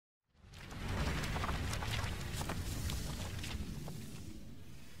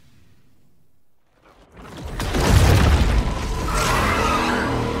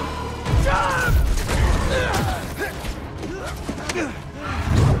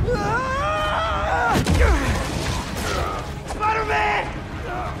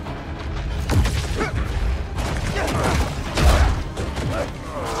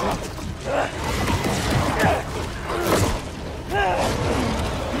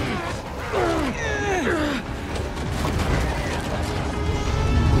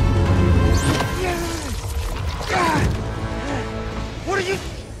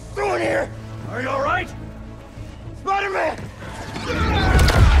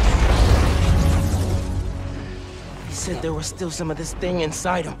said there was still some of this thing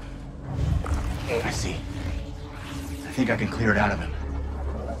inside him. I see. I think I can clear it out of him.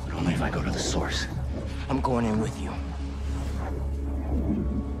 But only if I go to the source. I'm going in with you.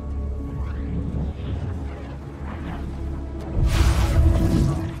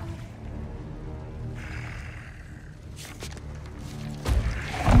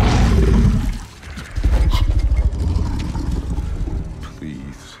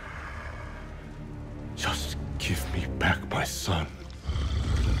 Please. Just give me back my son.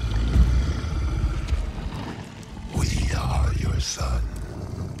 We are your son.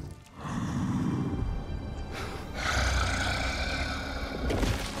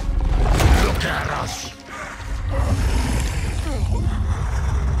 Look at us!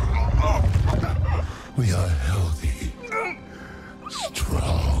 We are healthy,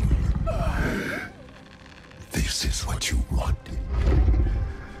 strong. This is what you wanted,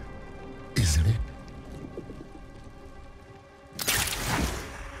 isn't it?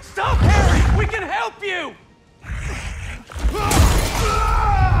 Stop, Harry! We can help you!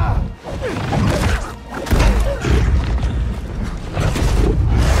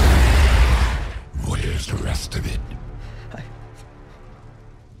 Where's the rest of it?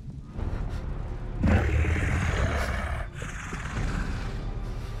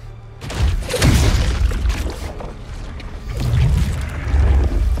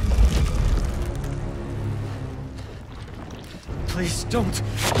 Please don't.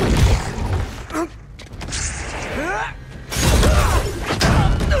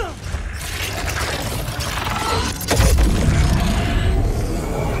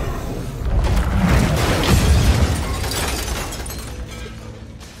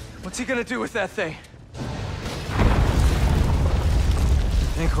 What's he gonna do with that thing? I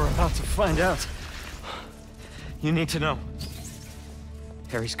think we're about to find out. You need to know.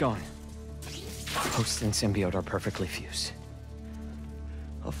 Harry's gone. Host and symbiote are perfectly fused.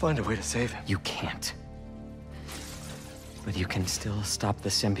 I'll find a way to save him. You can't. But you can still stop the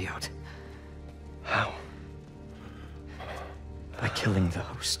symbiote. How? By killing the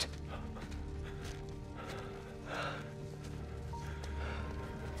host.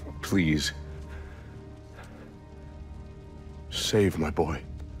 Please. Save my boy.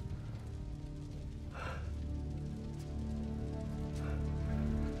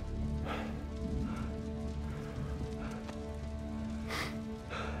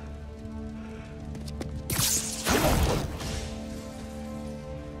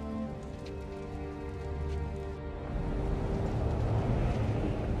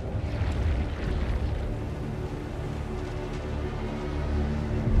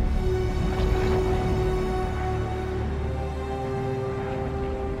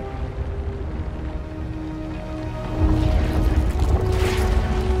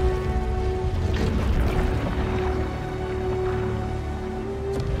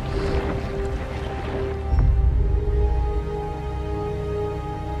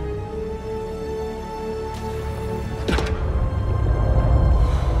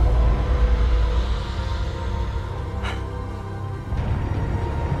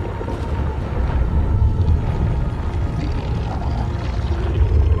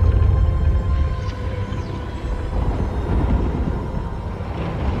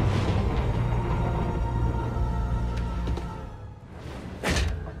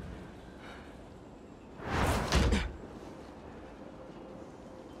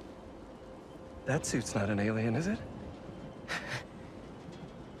 That suit's not an alien, is it?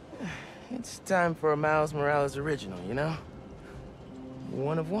 It's time for a Miles Morales original, you know?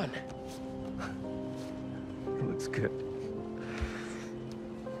 One of one. It looks good.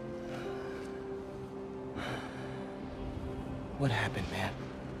 What happened, man?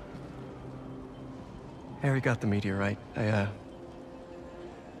 Harry got the meteorite. I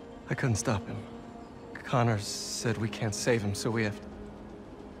couldn't stop him. Connor said we can't save him, so we have to...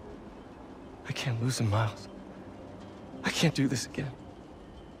 I can't lose him, Miles. I can't do this again.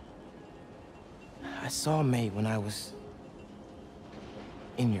 I saw May when I was...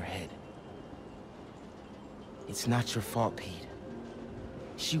 in your head. It's not your fault, Pete.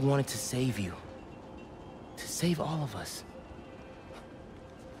 She wanted to save you. To save all of us.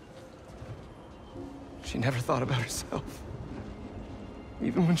 She never thought about herself.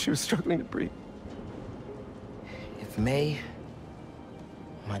 Even when she was struggling to breathe. If May,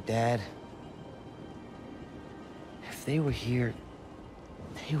 my dad, if they were here,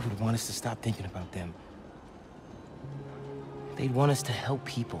 they would want us to stop thinking about them. They'd want us to help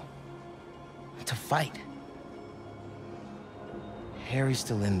people. To fight. Harry's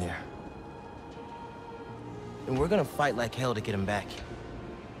still in there. And we're gonna fight like hell to get him back.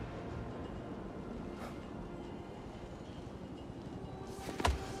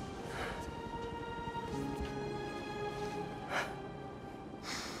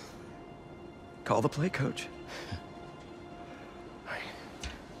 Call the play coach.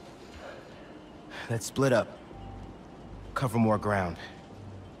 Let's split up. Cover more ground.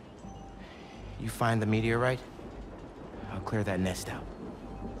 You find the meteorite, I'll clear that nest out.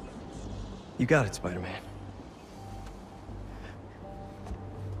 You got it, Spider-Man.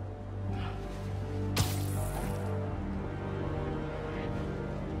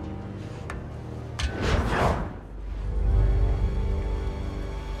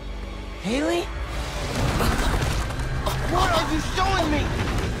 Haley? What are you showing me?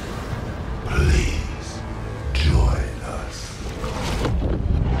 Please, join us.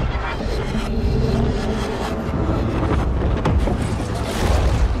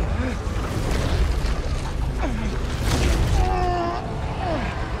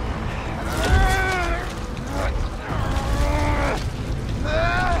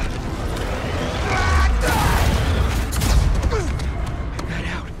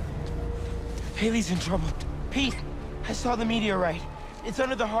 Haley's in trouble. Pete, I saw the meteorite. It's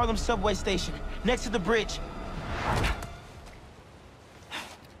under the Harlem subway station, next to the bridge.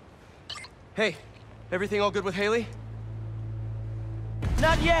 Hey, everything all good with Haley?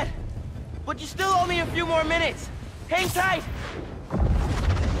 Not yet, but you still owe me a few more minutes. Hang tight.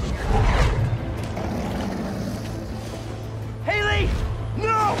 Haley,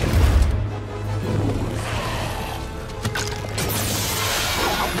 no!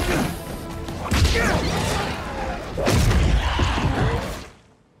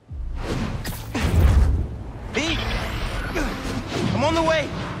 Pete! I'm on the way!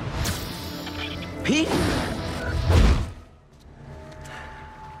 Pete?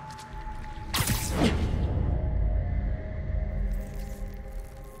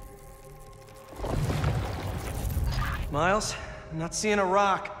 Miles, I'm not seeing a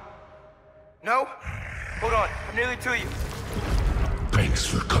rock. No? Hold on, I'm nearly to you. Thanks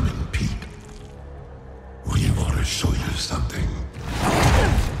for coming, Pete. We want to show you something.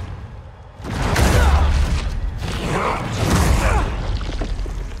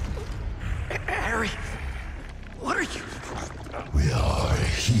 Harry, what are you? We are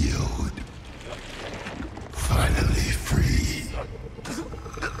healed. Finally free.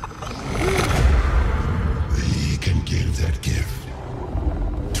 We can give that gift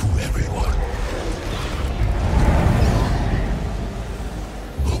to everyone.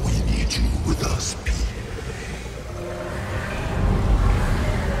 But we need you with us, Pete.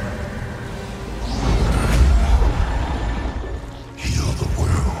 Heal the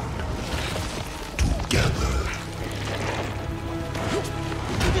world together.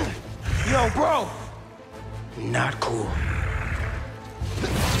 Yo, bro! Not cool.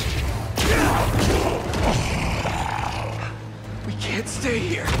 We can't stay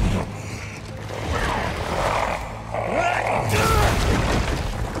here.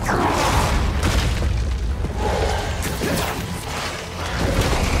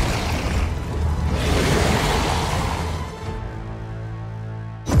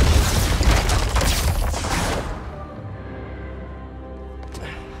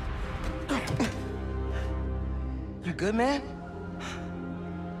 You good, man?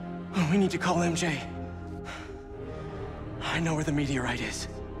 We need to call MJ. I know where the meteorite is.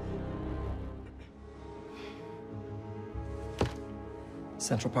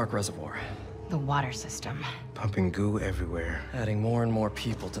 Central Park Reservoir. The water system. Pumping goo everywhere. Adding more and more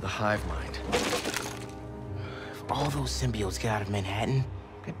people to the hive mind. If all those symbiotes get out of Manhattan,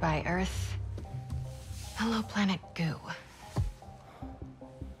 Goodbye, Earth. Hello, planet Goo.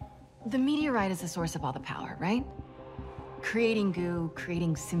 The meteorite is the source of all the power, right? Creating goo,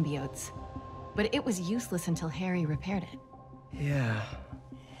 creating symbiotes. But it was useless until Harry repaired it. Yeah.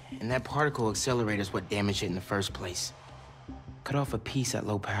 and that particle accelerator's what damaged it in the first place. Cut off a piece at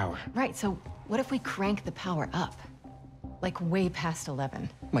low power. Right, so what if we crank the power up? Like way past 11?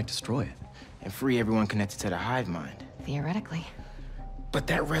 Might destroy it. And free everyone connected to the hive mind. Theoretically. But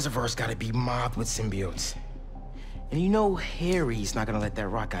that reservoir's gotta be mobbed with symbiotes. And you know Harry's not gonna let that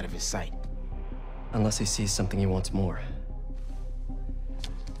rock out of his sight. Unless he sees something he wants more.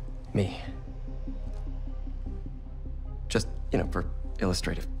 Me. Just, you know, for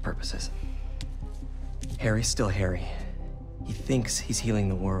illustrative purposes. Harry's still Harry. He thinks he's healing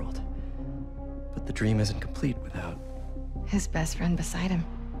the world. But the dream isn't complete without... his best friend beside him.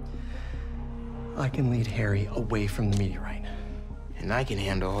 I can lead Harry away from the meteorite. And I can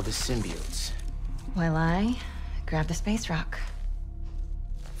handle all the symbiotes. While I grab the space rock.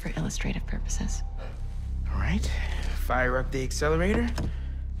 For illustrative purposes. All right, fire up the accelerator.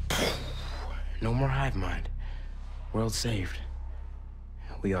 No more hive mind. World saved.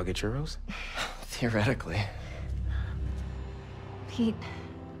 We all get churros? Theoretically. Pete,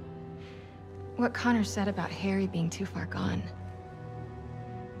 what Connor said about Harry being too far gone.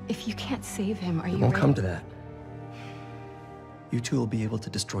 If you can't save him, are you It won't ready? come to that. You two will be able to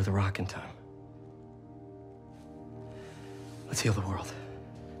destroy the rock in time. Let's heal the world.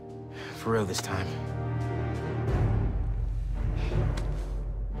 For real this time.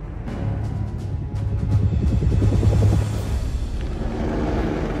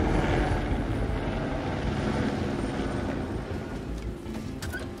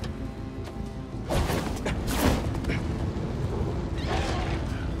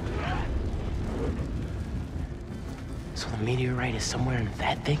 So the meteorite is somewhere in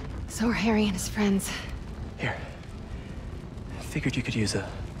that thing? So are Harry and his friends. Here. I figured you could use a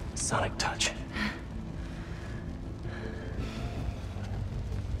sonic touch.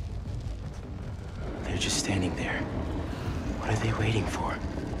 They're just standing there. What are they waiting for?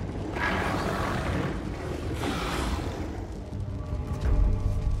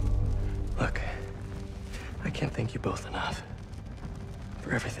 Look, I can't thank you both enough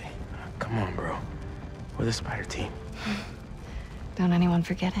for everything. Come on, bro. We're the Spider team. Don't anyone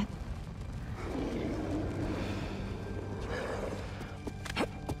forget it.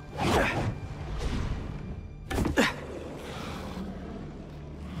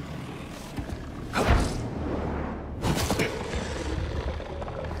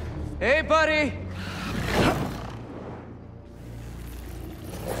 Hey, buddy!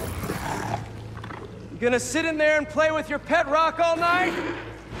 You gonna sit in there and play with your pet rock all night?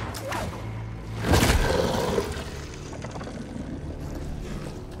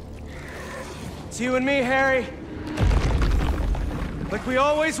 It's you and me, Harry. Like we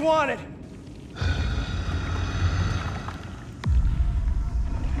always wanted.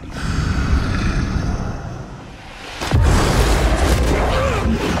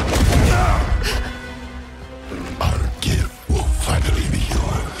 Our gift will finally be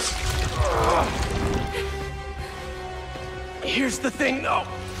yours. Here's the thing, though.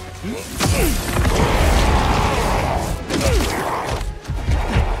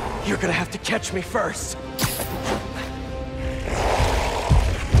 You're gonna have to catch me first.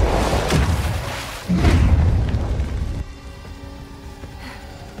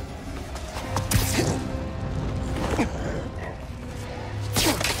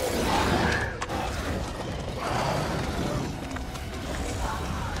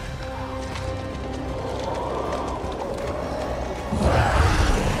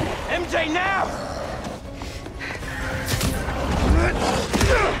 MJ, now!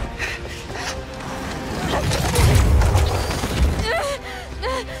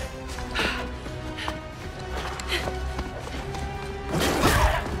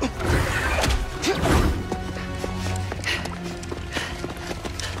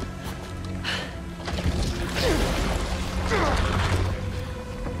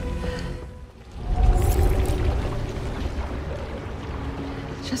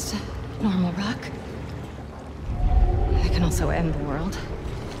 Just a normal rock. That can also end the world.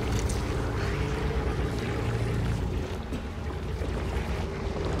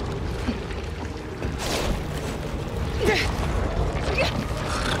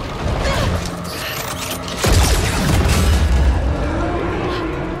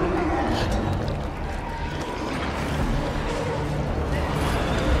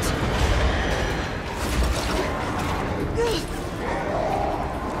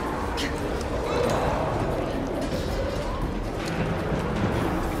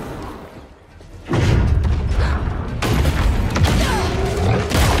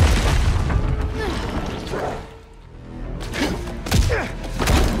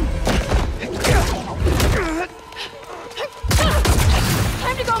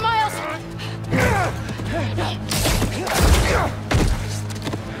 Time to go, Miles!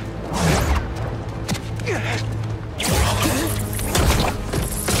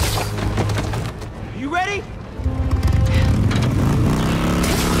 You ready?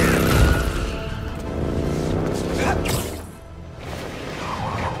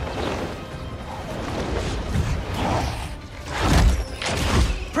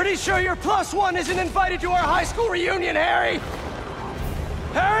 Pretty sure your +1 isn't invited to our high school reunion, Harry!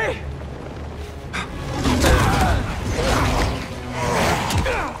 Harry!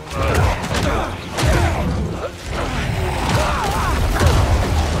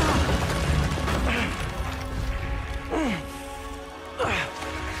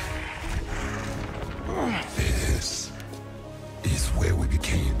 This is where we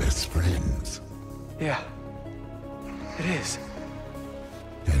became best friends. Yeah, it is.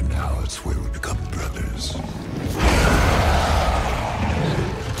 And now it's where we become brothers.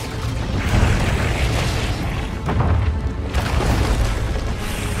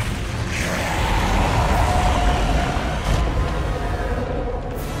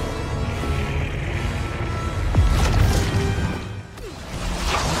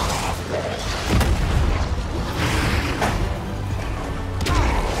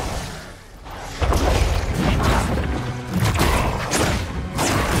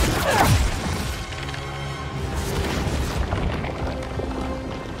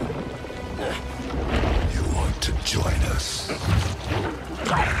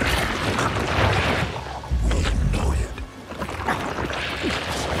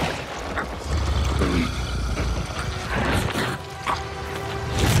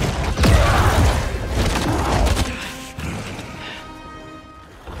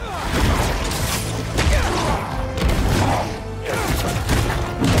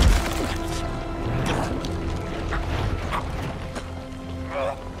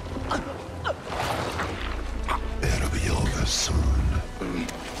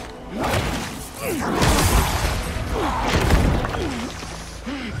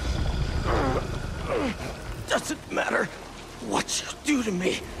 doesn't matter what you do to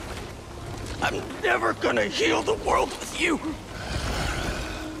me. I'm never gonna heal the world with you.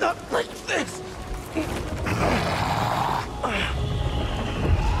 Not like this.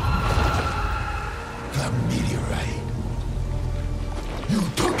 The meteorite. You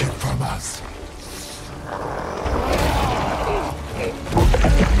took it from us.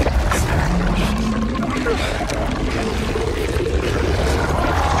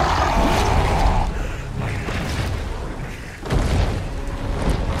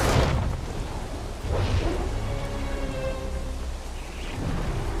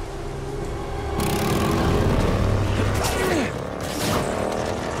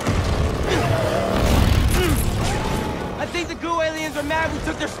 I think the goo aliens are mad we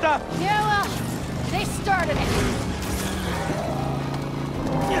took their stuff. Yeah, well, they started it.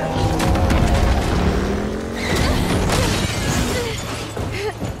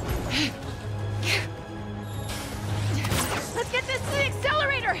 Let's get this to the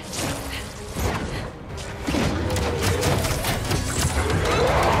accelerator!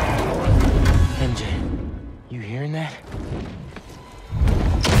 MJ, you hearing that?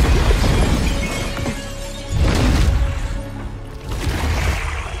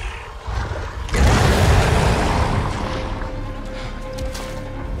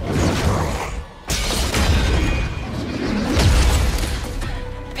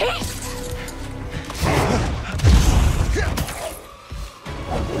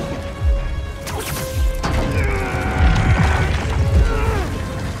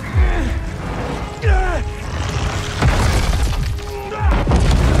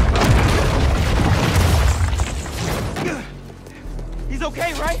 He's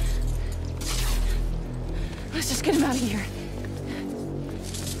okay, right? Let's just get him out of here.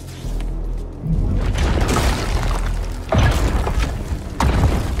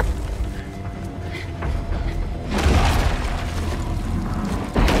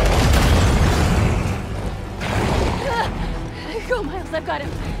 Go, Miles, I've got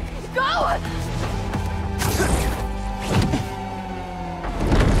him. Go!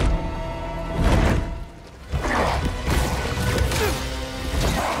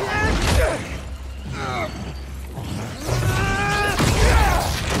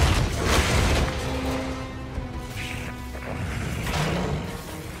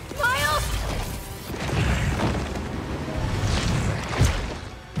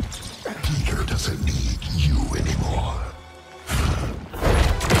 Peter doesn't need you anymore.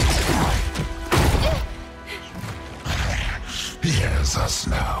 He has us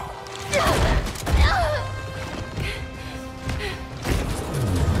now.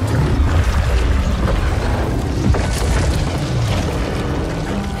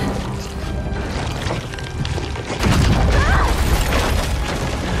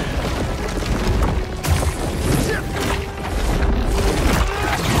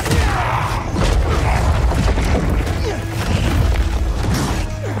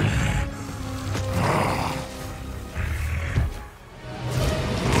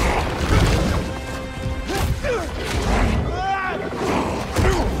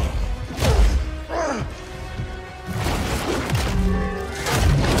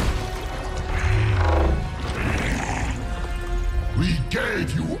 We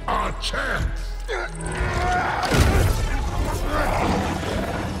gave you our chance.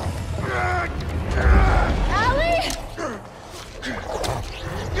 Allie!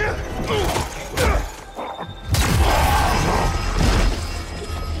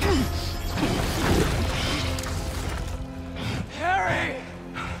 Harry!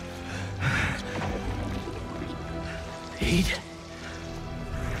 Pete?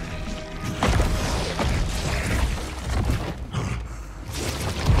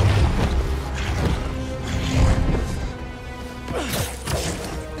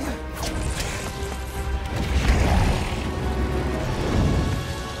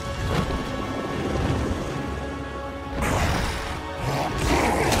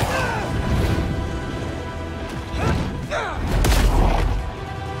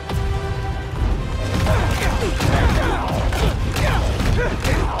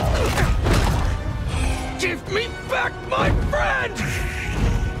 Give me back my friend!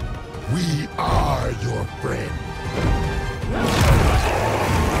 We are your friend.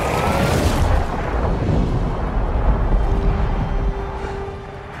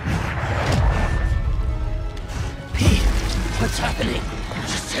 Pete, what's happening?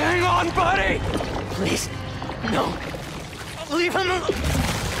 Just hang on, buddy! Please, no. Leave him alone.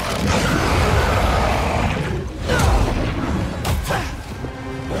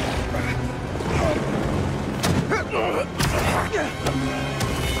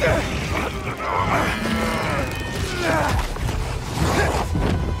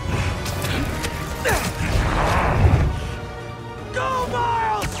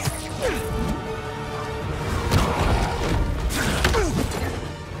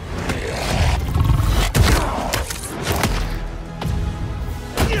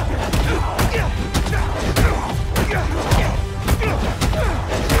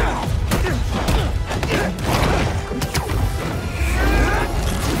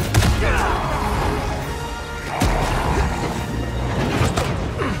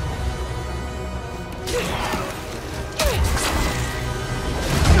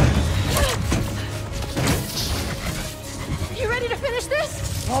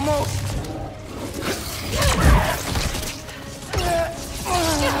 Almost.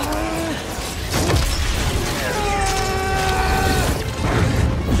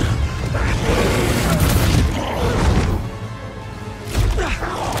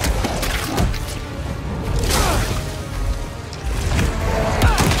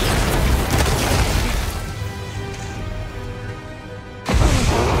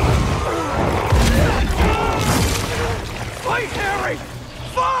 Fight, Harry!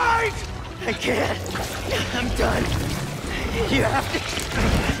 Fight! I can't. I'm done. You have to...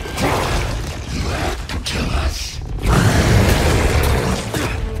 You have to kill us.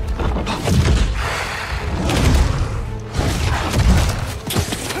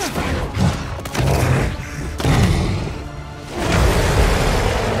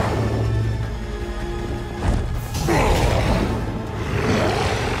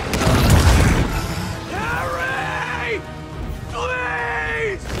 Harry!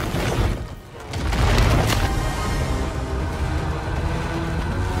 Please!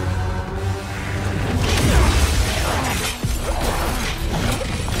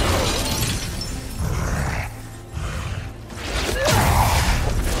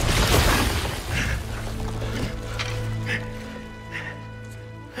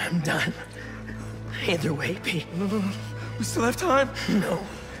 I'm done. Either way, Pete. We still have time? No,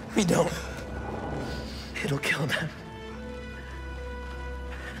 we don't. It'll kill them.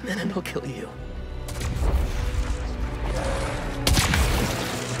 And then it'll kill you.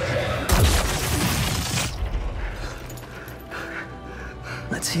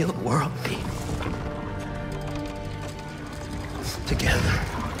 Let's heal the world, Pete. Together.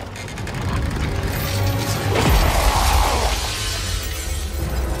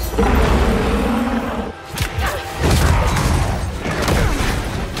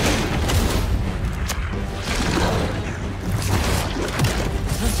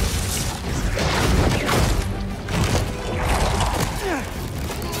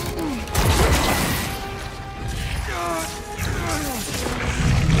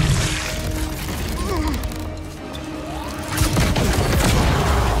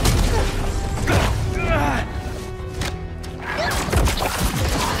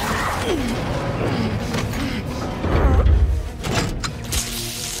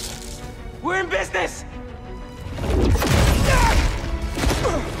 We're in business!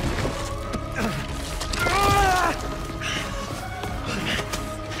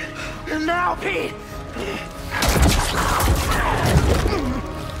 And now, Pete!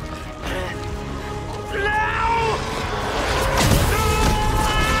 Now!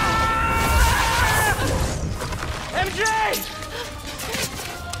 MJ!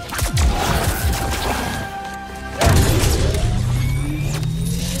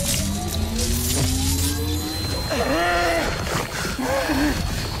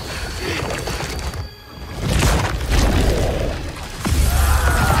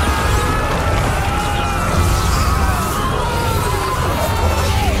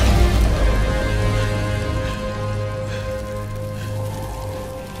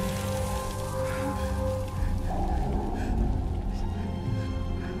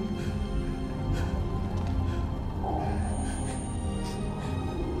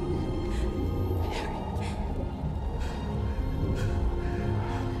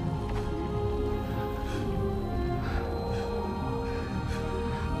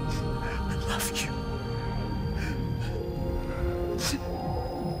 I love you.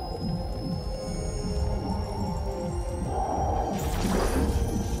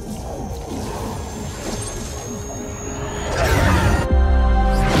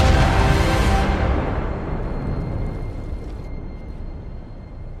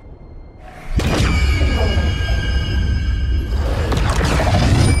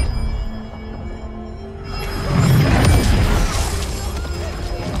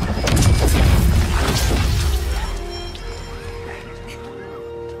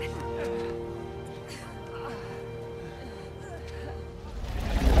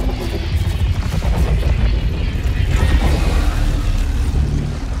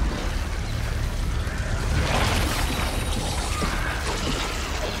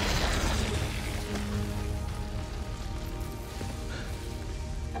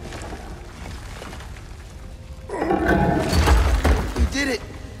 You did it!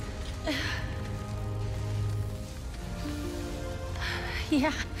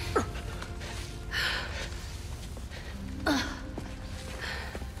 Yeah.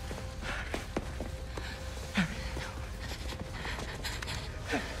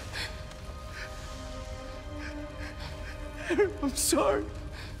 I'm sorry.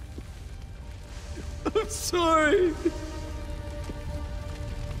 I'm sorry.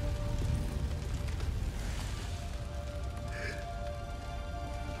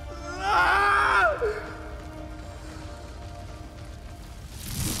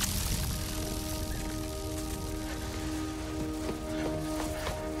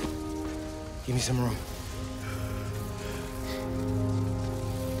 Give me some room.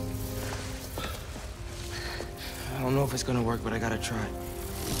 I don't know if it's gonna work, but I gotta try.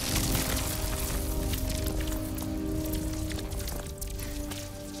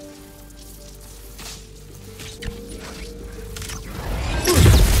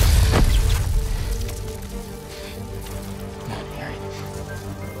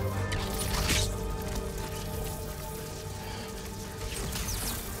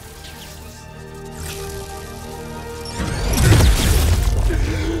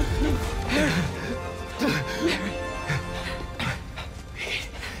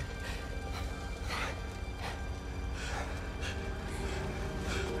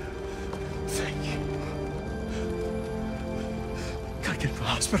 Get to the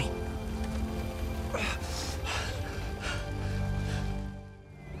hospital.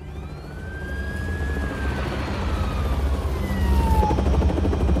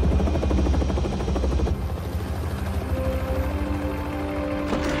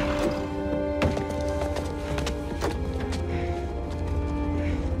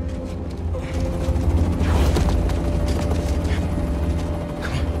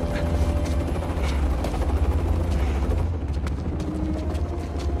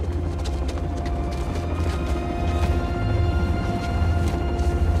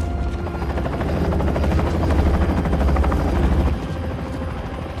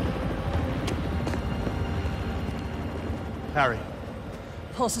 Harry.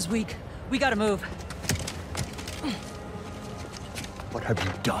 Pulse is weak. We gotta move. What have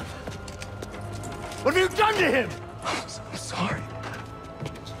you done? What have you done to him? I'm sorry.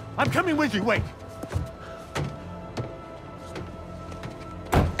 I'm coming with you, wait!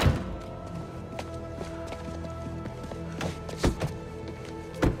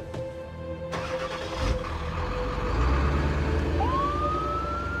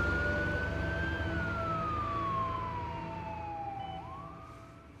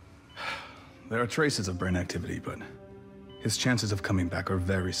 There are traces of brain activity, but his chances of coming back are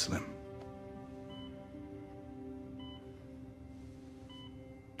very slim.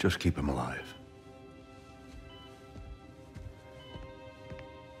 Just keep him alive.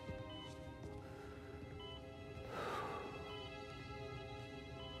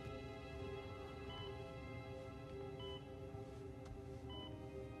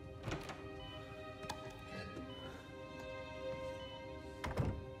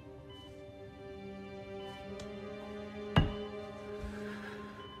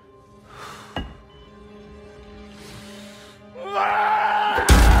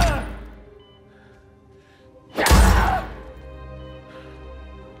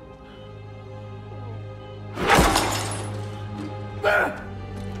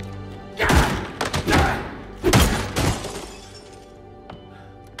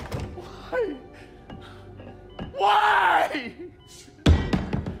 Why?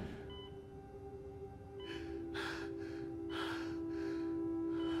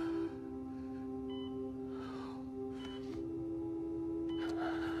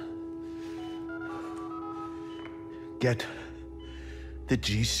 Get the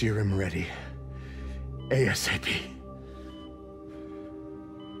G serum ready. ASAP.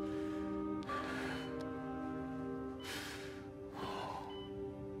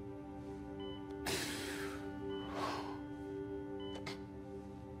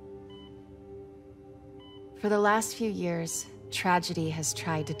 For the last few years, tragedy has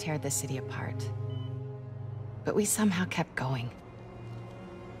tried to tear the city apart. But we somehow kept going.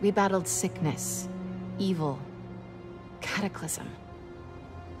 We battled sickness, evil, cataclysm.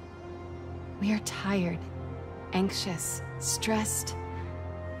 We are tired, anxious, stressed,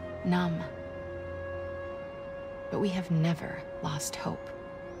 numb. But we have never lost hope.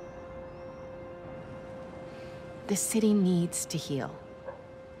 The city needs to heal.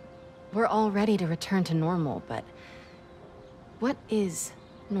 We're all ready to return to normal, but what is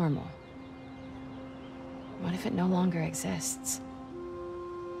normal? What if it no longer exists?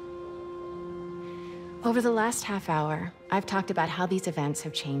 Over the last half hour, I've talked about how these events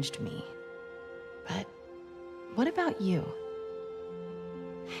have changed me. But what about you?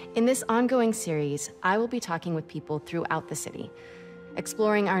 In this ongoing series, I will be talking with people throughout the city,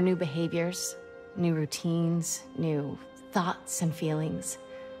 exploring our new behaviors, new routines, new thoughts and feelings.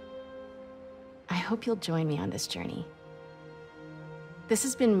 I hope you'll join me on this journey. This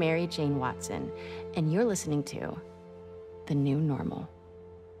has been Mary Jane Watson, and you're listening to The New Normal.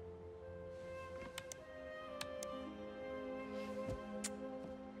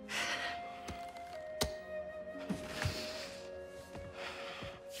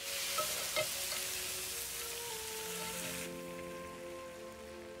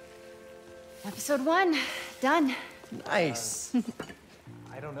 Episode 1, done. Nice.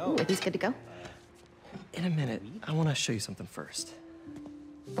 I don't know. Ooh, he's good to go? In a minute, I want to show you something first.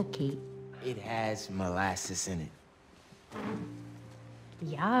 Okay. It has molasses in it.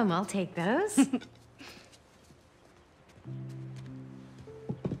 Yum, I'll take those.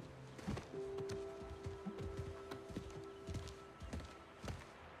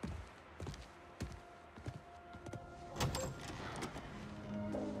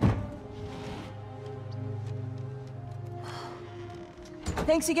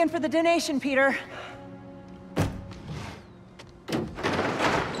 Thanks again for the donation, Peter.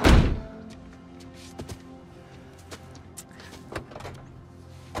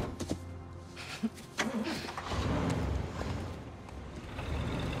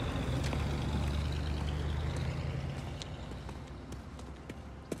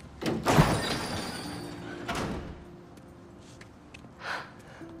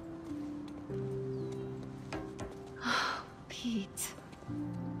 Pete.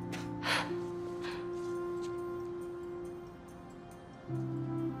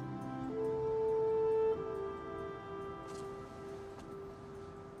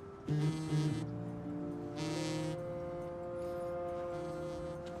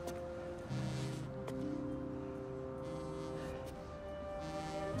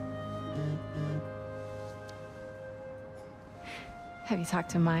 Have you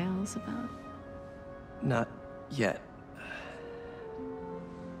talked to Miles about? Not yet.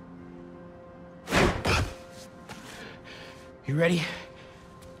 You ready?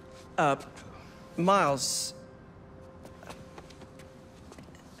 Miles,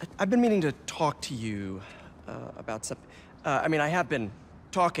 I've been meaning to talk to you about something. I mean, I have been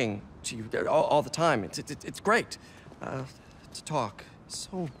talking to you all the time. It's great to talk.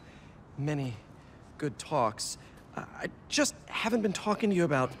 So many good talks. I just haven't been talking to you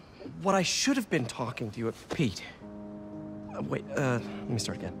about what I should have been talking to you about. Pete. Wait, let me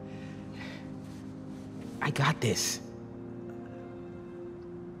start again. I got this.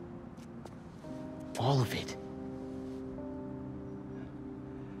 All of it.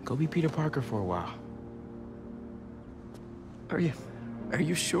 Go be Peter Parker for a while. Are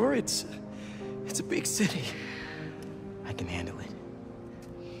you sure? It's a big city. I can handle it.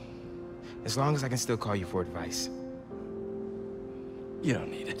 As long as I can still call you for advice. You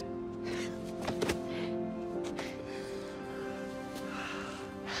don't need it.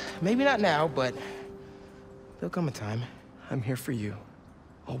 Maybe not now, but there'll come a time. I'm here for you.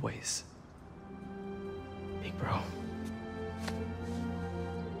 Always. Big bro.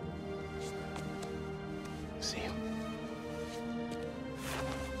 See you.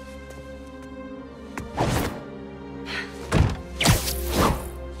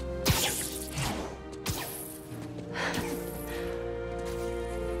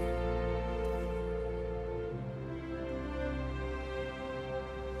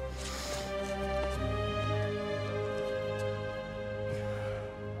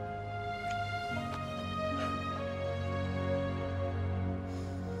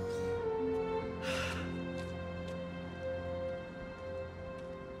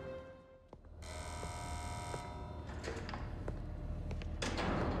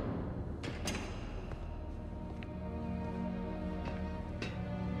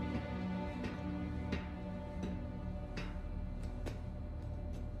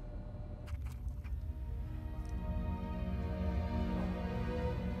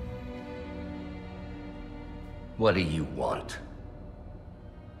 What do you want?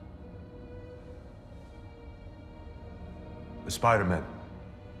 The Spider-Man.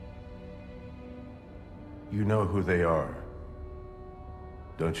 You know who they are,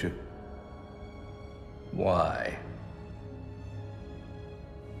 don't you? Why?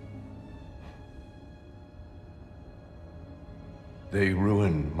 They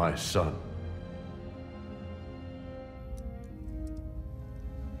ruined my son.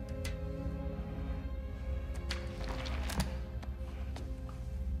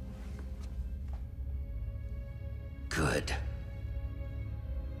 Good.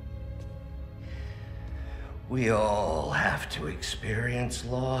 We all have to experience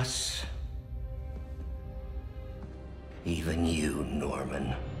loss. Even you,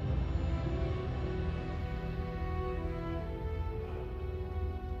 Norman.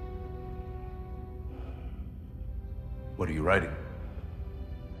 What are you writing?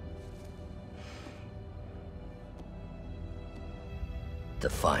 The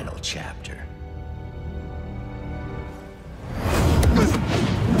final chapter. You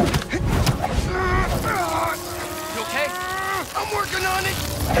okay? I'm working on it!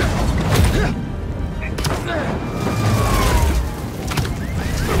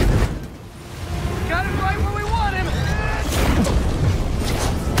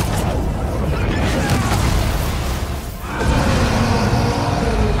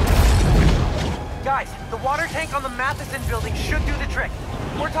 trick.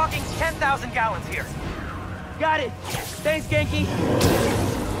 We're talking 10,000 gallons here. Got it. Thanks, Genki.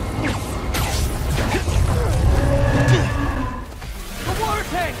 The water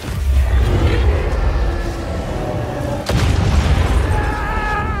tank!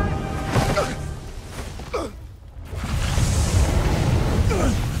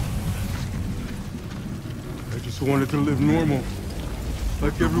 I just wanted to live normal,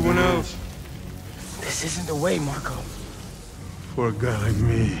 like everyone else. This isn't the way, Marco. For a guy like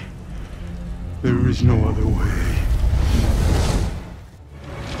me, there is no other way.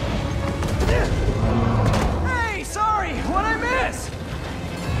 Hey, sorry! What'd I miss?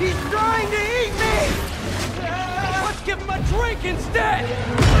 He's trying to eat me! Let's give him a drink instead!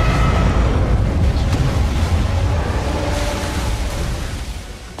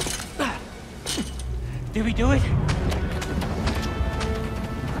 Did we do it?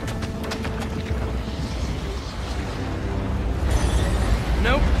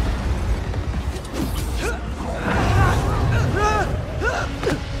 Nope.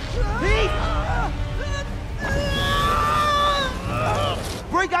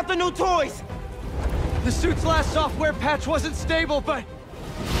 Break out the new toys! The suit's last software patch wasn't stable, but...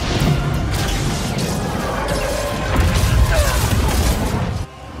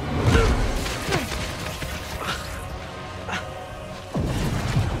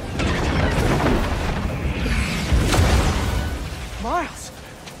 Miles!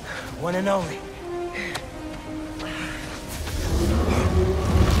 One and only.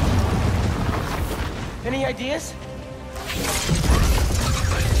 Any ideas?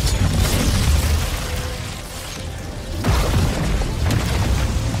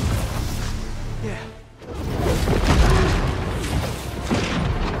 Yeah.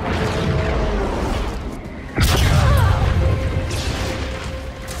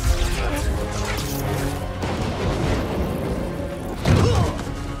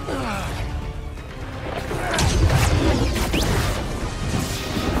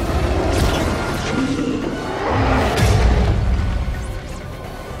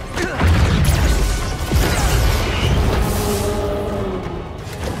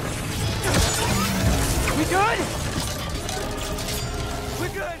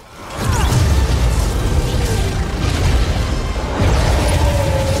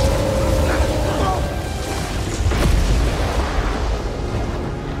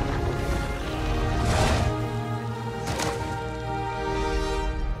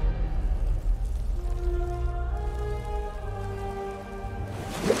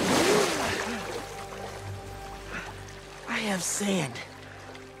 I have sand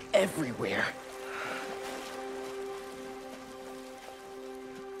everywhere.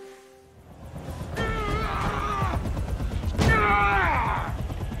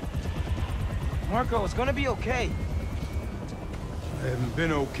 Marco, it's gonna be okay. I haven't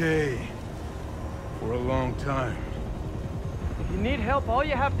been okay for a long time. If you need help, all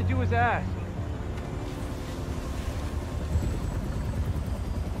you have to do is ask.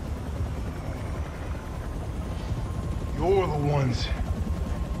 You're the ones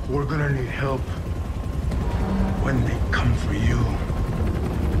who are gonna need help when they come for you.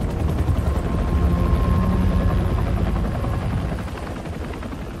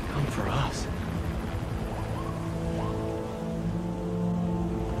 Come for us.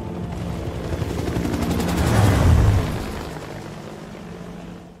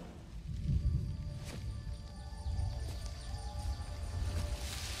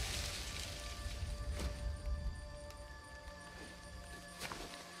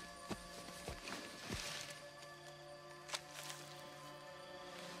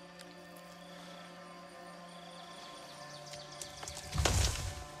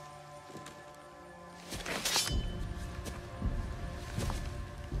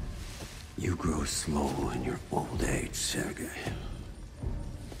 You grow slow in your old age, Sergei.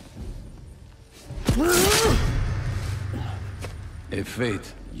 A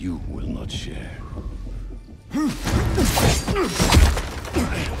fate you will not share.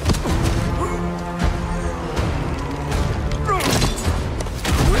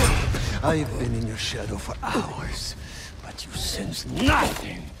 I've been in your shadow for hours, but you sense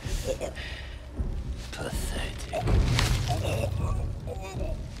nothing. Pathetic.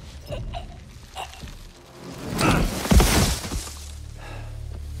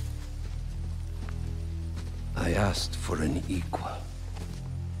 I asked for an equal.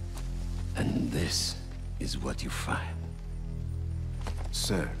 And this is what you find.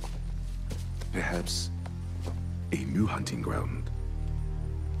 Sir, perhaps a new hunting ground.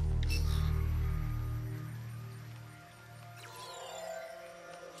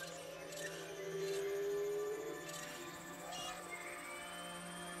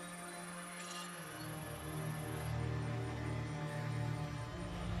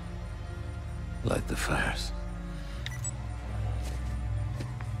 Light the fires.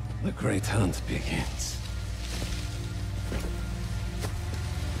 The great hunt begins.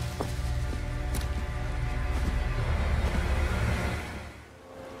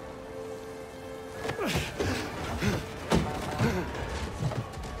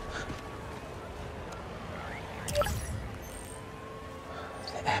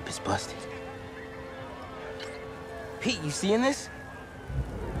 The app is busted. Pete, you seeing this?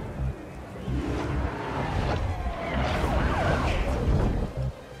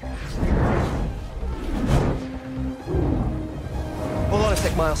 Hold on a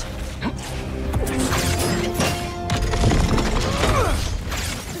sec, Miles.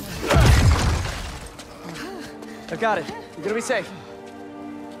 I got it. You're gonna be safe.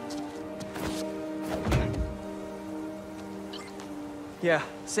 Yeah,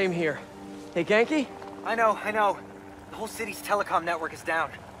 same here. Hey, Genki? I know. The whole city's telecom network is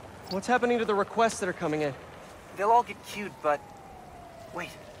down. What's happening to the requests that are coming in? They'll all get queued, but... Wait.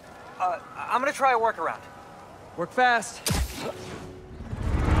 I'm gonna try a workaround. Work fast.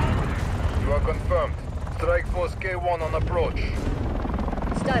 You are confirmed. Strike Force K1 on approach.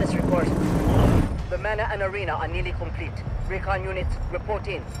 Status report. The manor and arena are nearly complete. Recon units, report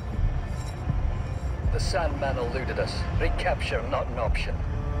in. The Sandman eluded us. Recapture not an option.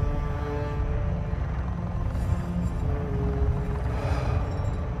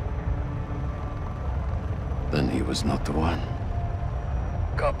 Then he was not the one.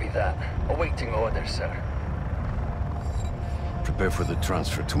 Copy that. Awaiting orders, sir. Prepare for the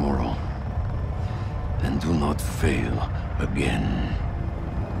transfer tomorrow. And do not fail again.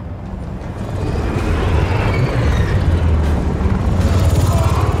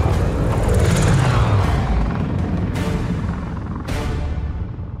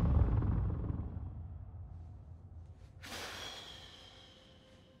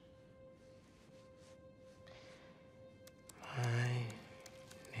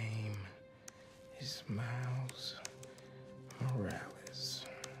 Miles Morales.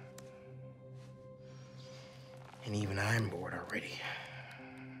 And even I'm bored already.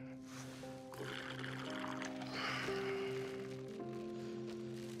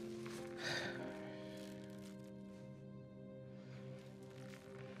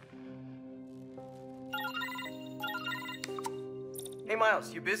 Hey,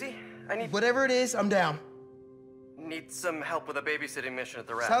 Miles, you busy? I need... Whatever it is, I'm down. Need some help with a babysitting mission at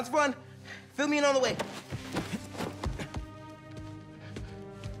the raft. Sounds fun. Fill me in on the way.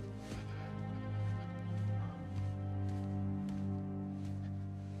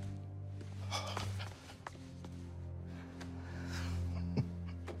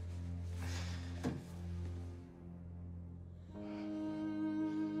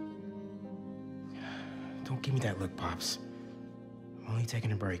 Don't give me that look, Pops. I'm only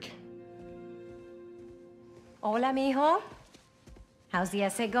taking a break. Hola, mijo. How's the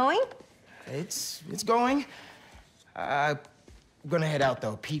essay going? It's going. I'm gonna head out,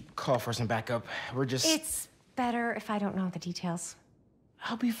 though. Pete called for some backup. We're just... It's better if I don't know the details.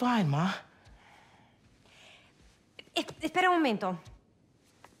 I'll be fine, Ma. Espera un momento.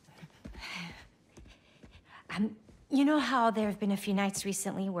 You know how there have been a few nights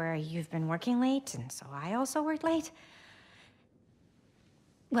recently where you've been working late, and so I also worked late?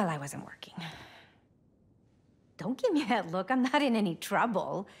 Well, I wasn't working. Don't give me that look. I'm not in any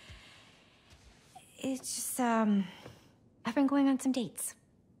trouble. It's just, I've been going on some dates.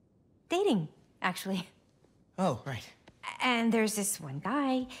 Dating, actually. Oh, right. And there's this one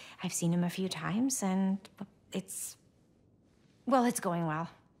guy. I've seen him a few times, and well, it's going well.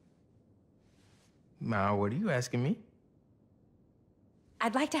 Ma, what are you asking me?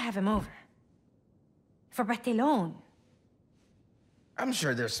 I'd like to have him over. For Bartelone. I'm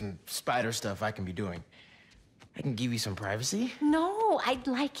sure there's some spider stuff I can be doing. I can give you some privacy. No, I'd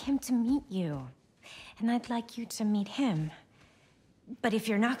like him to meet you. And I'd like you to meet him. But if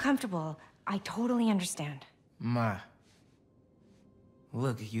you're not comfortable, I totally understand. Ma.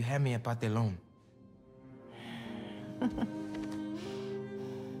 Look, you had me at Bartelone.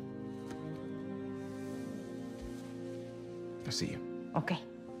 I'll see you. Okay.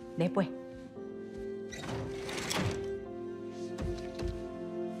 Después.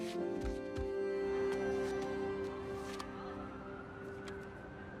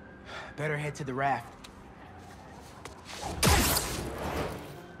 Better head to the raft.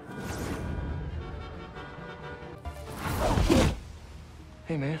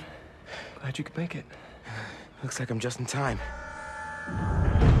 Hey, man. Glad you could make it. Looks like I'm just in time.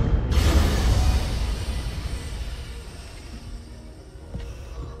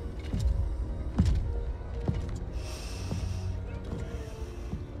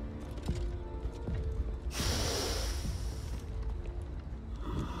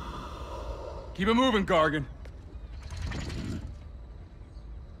 Keep it moving, Gargan.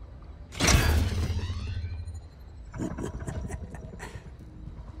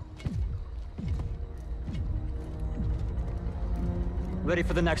 Ready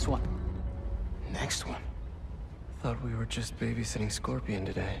for the next one. Next one? Thought we were just babysitting Scorpion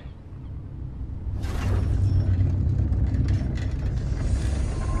today.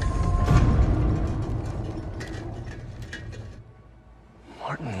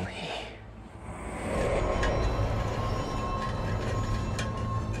 Martin Lee.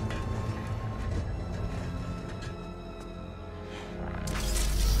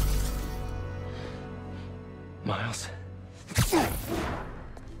 Miles.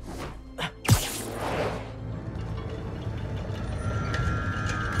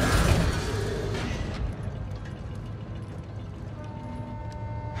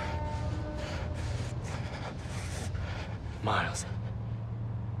 Miles.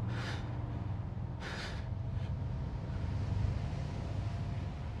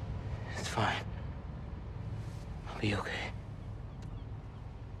 It's fine. I'll be okay.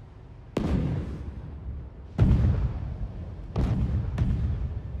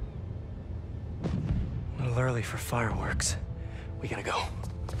 A little early for fireworks. We gotta go.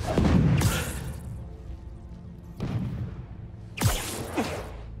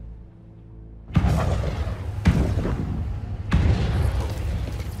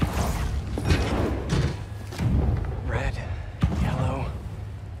 Red, yellow.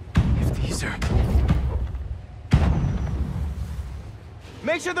 If these are...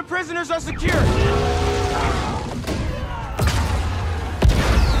 Make sure the prisoners are secure!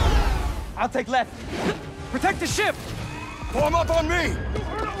 I'll take left. Protect the ship! Form up on me!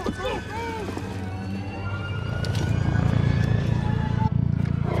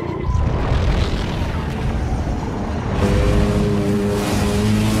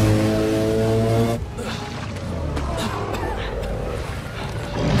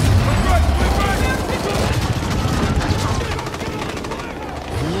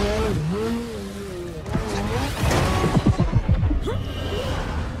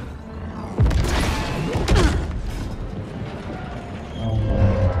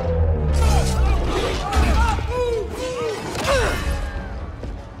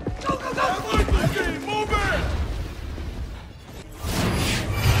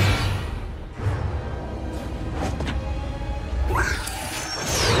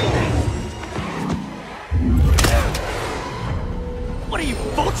 What are you,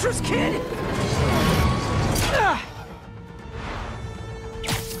 vultures, kid?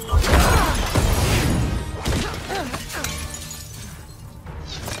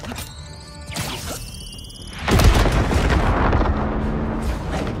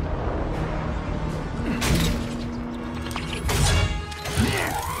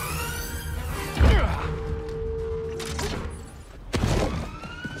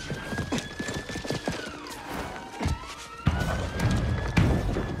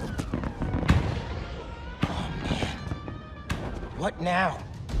 What now?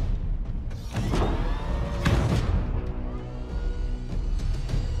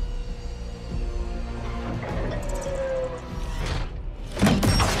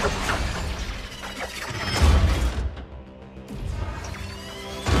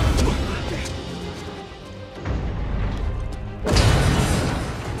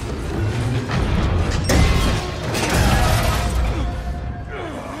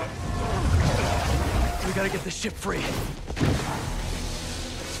 We gotta get the ship free.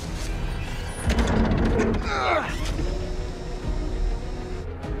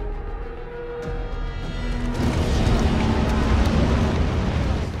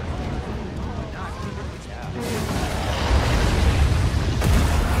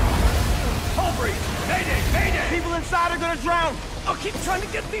 People inside are gonna drown! I'll keep trying to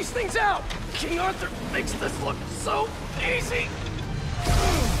get these things out! King Arthur makes this look so easy!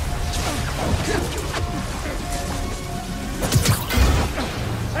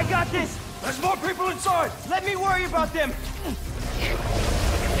 I got this! There's more people inside! Let me worry about them!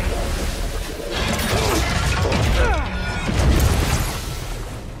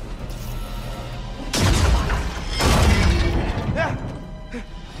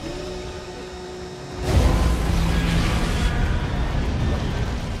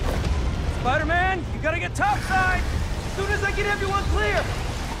 Spider-Man, you gotta get topside! As soon as I get everyone clear!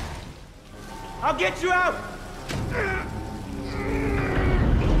 I'll get you out!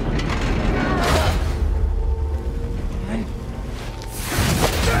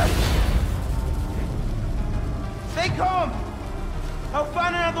 Stay calm! I'll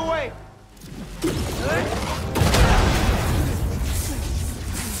find another way!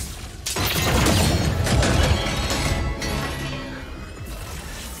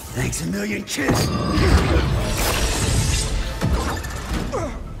 Thanks a million, kid.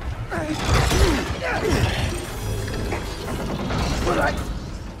 But I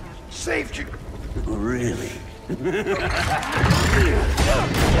saved you. Really?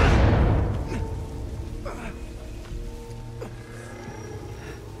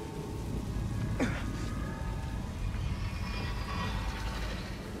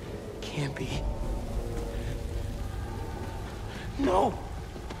 Can't be. No.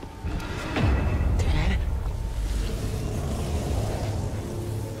 Dad?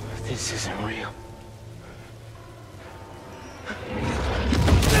 This isn't real.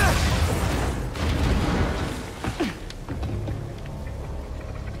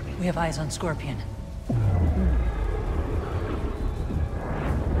 We have eyes on Scorpion.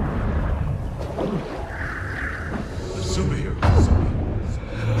 Superhero.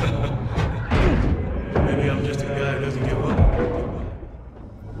 Maybe I'm just a guy who doesn't give up.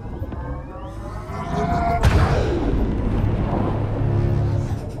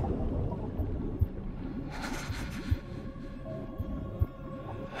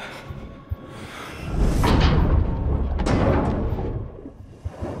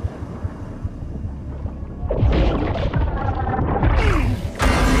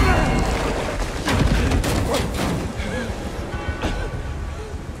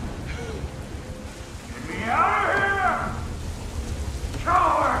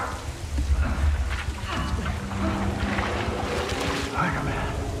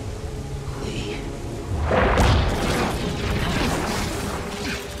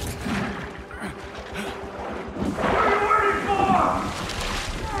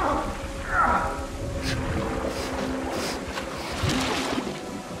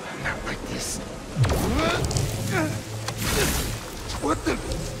 What the?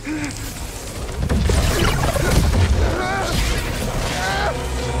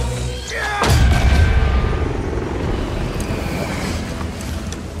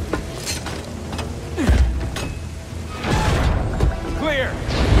 Clear!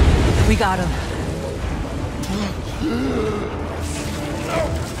 We got him.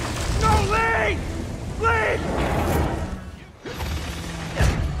 No, Lee! Lee!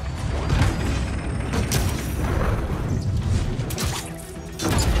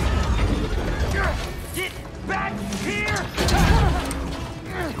 Get back here!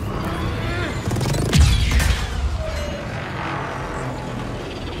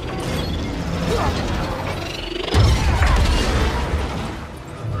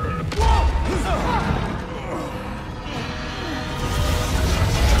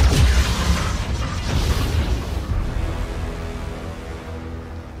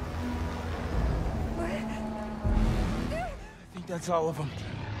 I think that's all of them.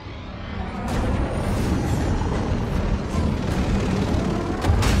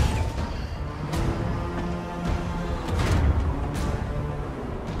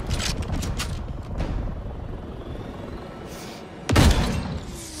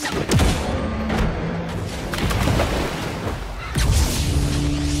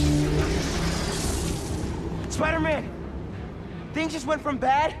 Spider-Man! Things just went from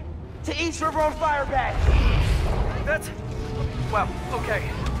bad to East River on fire bad. That's... well, okay.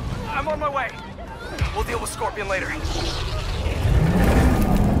 I'm on my way. We'll deal with Scorpion later. Come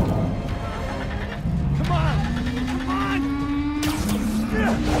on! Come on!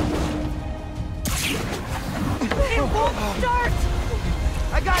 It won't start!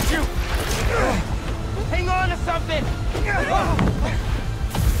 I got you! Hang on to something!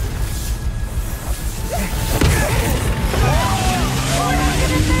 We're not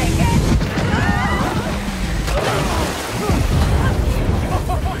gonna make it!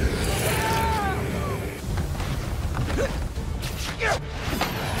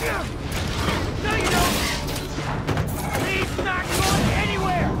 No, you don't! He's not going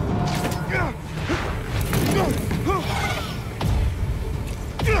anywhere!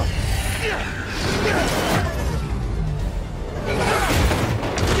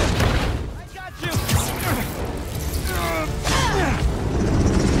 I got you!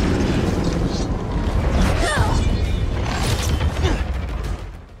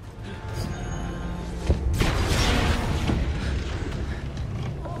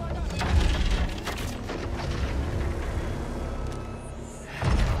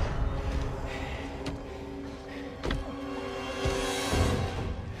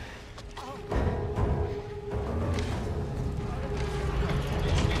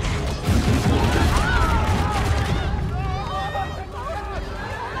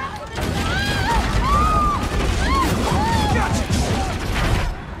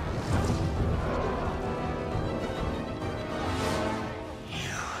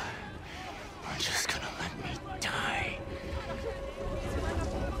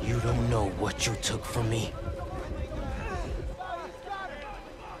 know what you took from me?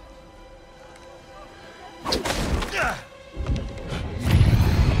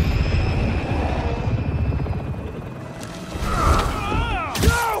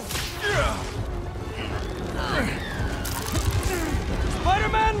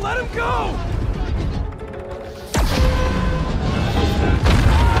 Spider-Man, let him go!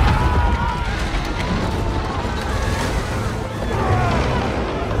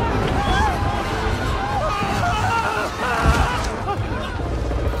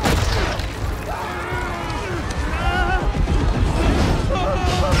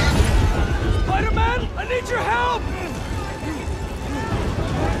 Spider-Man, I need your help!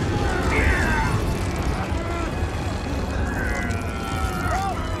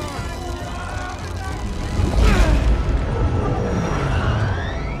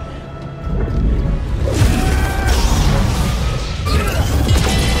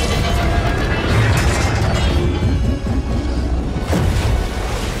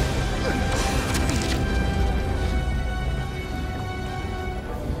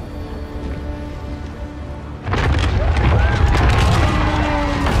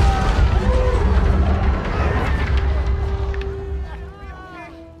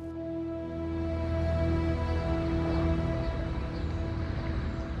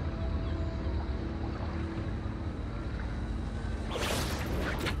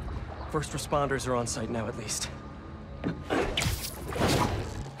 First responders are on site now, at least.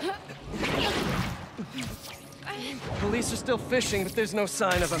 Police are still fishing, but there's no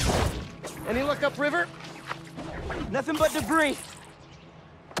sign of them. Any luck upriver? Nothing but debris.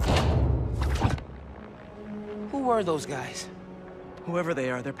 Who were those guys? Whoever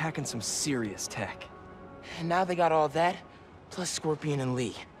they are, they're packing some serious tech. And now they got all that, plus Scorpion and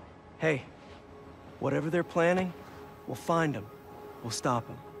Lee. Hey, whatever they're planning, we'll find them. We'll stop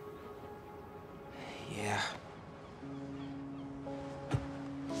them. Yeah.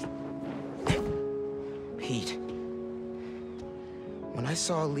 Pete. When I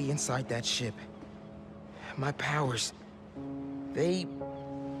saw Lee inside that ship, my powers, they...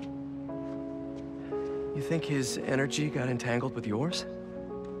 You think his energy got entangled with yours?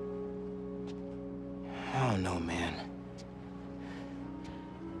 I don't know, man.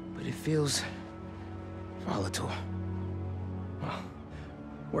 But it feels... volatile. Well,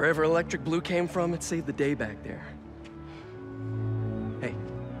 wherever Electric Blue came from, it saved the day back there. Hey.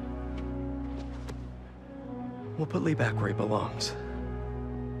 We'll put Lee back where he belongs.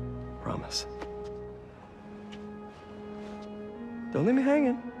 Promise. Don't leave me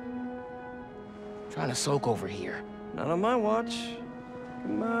hanging. Trying to soak over here. Not on my watch.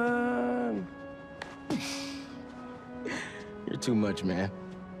 Come on. You're too much, man.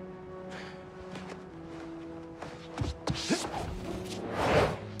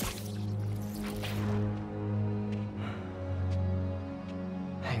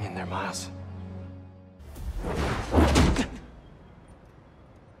 Hang in there, Miles.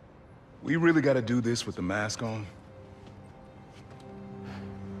 We really gotta do this with the mask on?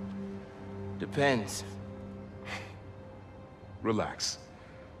 Depends. Relax.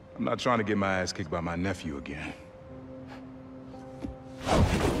 I'm not trying to get my ass kicked by my nephew again.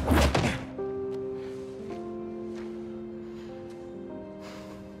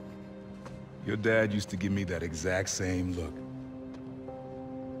 Your dad used to give me that exact same look.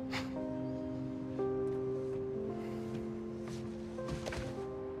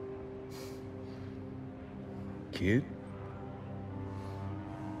 Kid?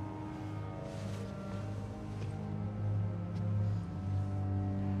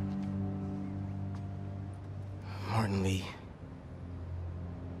 Martin Lee.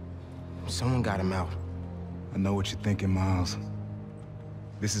 Someone got him out. I know what you're thinking, Miles.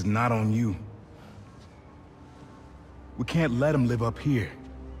 This is not on you. We can't let him live up here.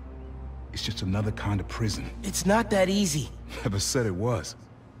 It's just another kind of prison. It's not that easy. Never said it was.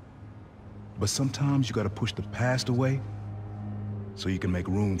 But sometimes you gotta push the past away so you can make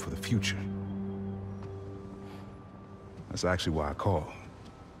room for the future. That's actually why I called.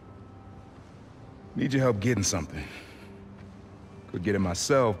 Need your help getting something. Could get it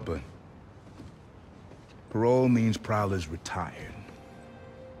myself, but parole means Prowler's retired.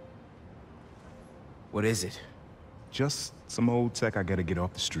 What is it? Just some old tech I gotta get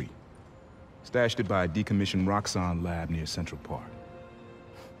off the street. Stashed it by a decommissioned Roxxon lab near Central Park.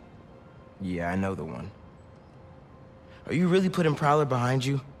 Yeah, I know the one. Are you really putting Prowler behind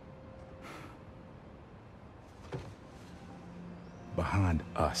you? Behind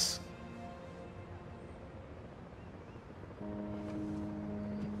us.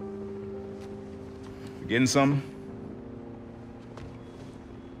 You getting something?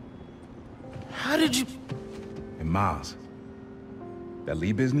 Miles, that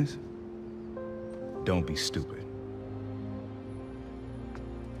Lee business? Don't be stupid.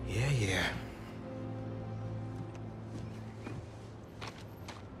 Yeah.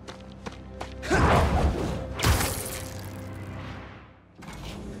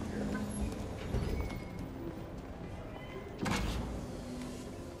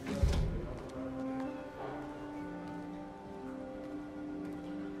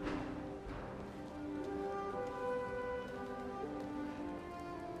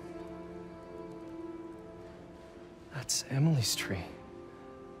 That's Emily's tree.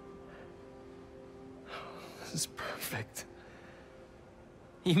 This is perfect.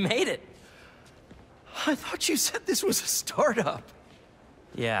 You made it! I thought you said this was a startup.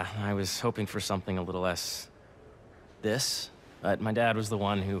 Yeah, I was hoping for something a little less... this. But my dad was the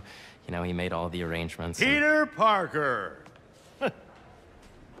one who, you know, he made all the arrangements. Peter Parker!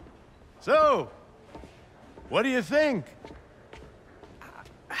 So, what do you think?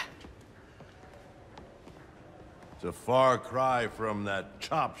 It's a far cry from that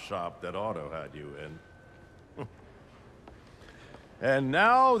chop shop that Otto had you in. And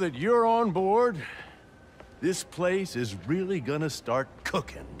now that you're on board, this place is really gonna start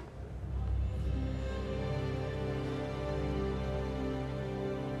cooking.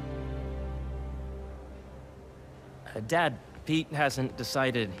 Dad, Pete hasn't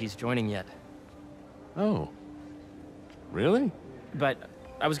decided he's joining yet. Oh. Really? But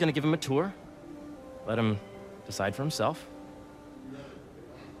I was gonna give him a tour. Let him decide for himself.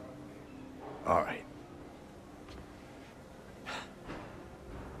 All right.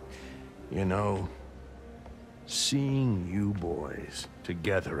 You know, seeing you boys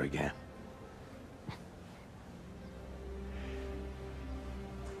together again.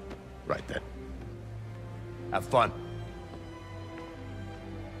 Right then. Have fun.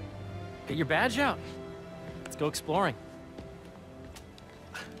 Get your badge out. Let's go exploring.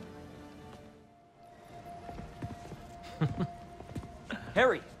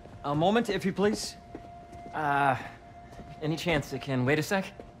 Harry, a moment, if you please. Any chance it can wait a sec?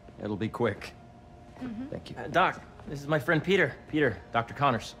 It'll be quick. Thank you. Doc, this is my friend Peter. Peter, Dr.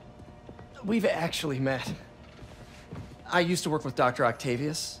 Connors. We've actually met. I used to work with Dr.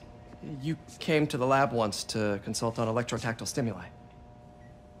 Octavius. You came to the lab once to consult on electrotactile stimuli.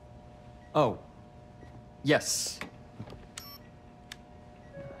 Oh. Yes.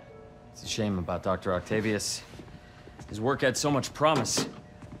 It's a shame about Dr. Octavius. His work had so much promise.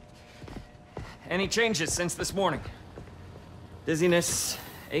 Any changes since this morning? Dizziness,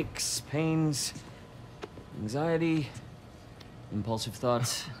 aches, pains, anxiety, impulsive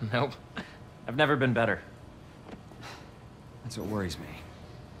thoughts? Nope. I've never been better. That's what worries me.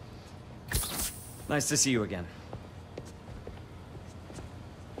 Nice to see you again.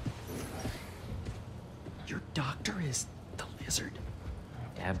 Your doctor is the lizard.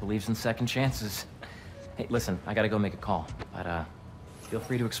 Dad believes in second chances. Hey, listen, I gotta go make a call, but feel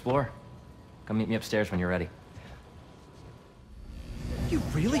free to explore. Come meet me upstairs when you're ready. You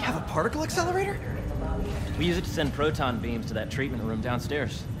really have a particle accelerator? We use it to send proton beams to that treatment room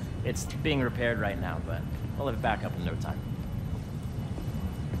downstairs. It's being repaired right now, but we'll have it back up in no time.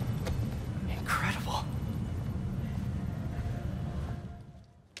 Incredible.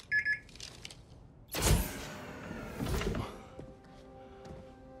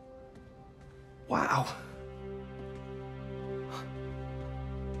 Wow.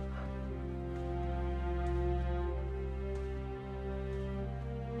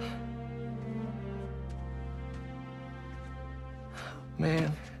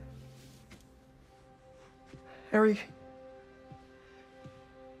 Man. Harry.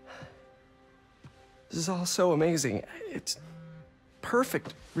 This is all so amazing. It's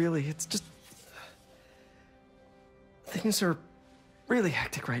perfect, really. It's just... things are really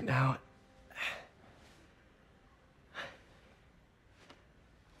hectic right now.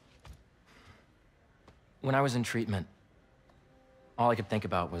 When I was in treatment, all I could think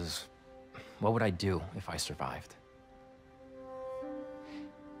about was, what would I do if I survived?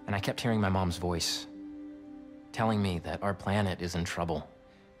 And I kept hearing my mom's voice, telling me that our planet is in trouble,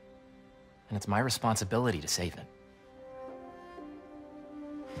 and it's my responsibility to save it.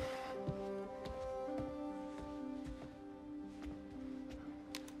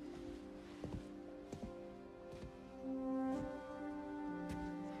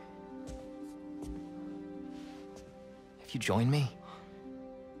 If you join me,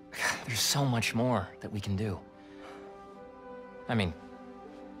 there's so much more that we can do. I mean,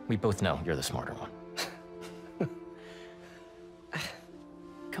 we both know you're the smarter one.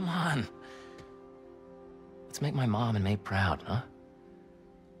 Come on. Let's make my mom and May proud, huh?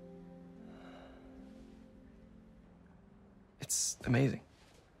 amazing.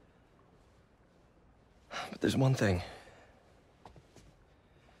 But there's one thing.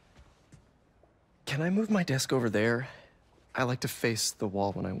 Can I move my desk over there? I like to face the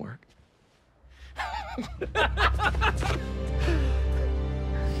wall when I work.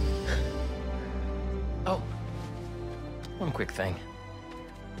 Oh, one quick thing.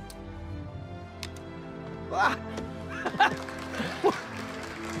 Ah.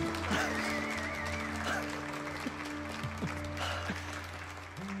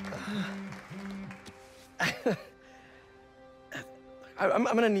 I'm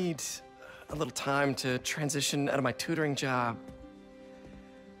gonna need a little time to transition out of my tutoring job.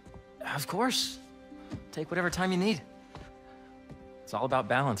 Of course. Take whatever time you need. It's all about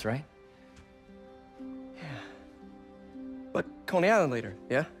balance, right? Yeah. But Coney Island later,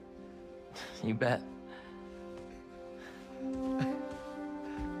 yeah? You bet.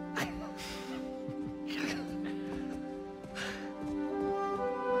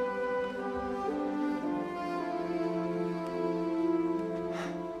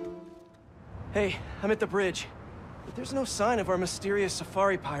 Hey, I'm at the bridge. But there's no sign of our mysterious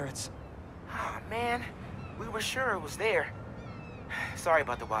safari pirates. Oh, man. We were sure it was there. Sorry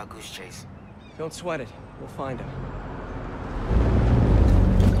about the wild goose chase. Don't sweat it. We'll find him.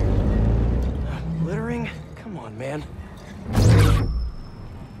 Littering? Come on, man.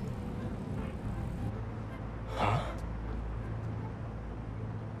 Huh?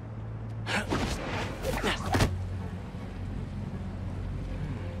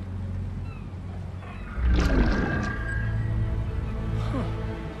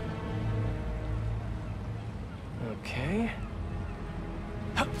 Okay.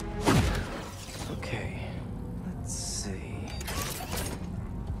 Okay. Let's see.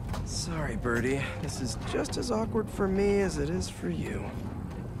 Sorry, Birdie. This is just as awkward for me as it is for you.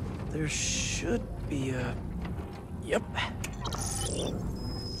 There should be a... Yep.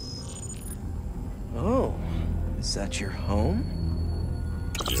 Oh. Is that your home?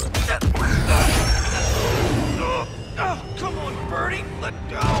 Oh, come on, Birdie! Let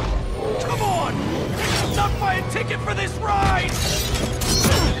go! Come on! Not buy a ticket for this ride!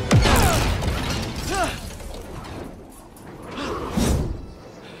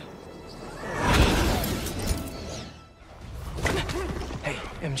 Hey,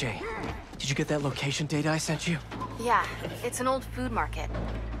 MJ. Did you get that location data I sent you? Yeah, it's an old food market.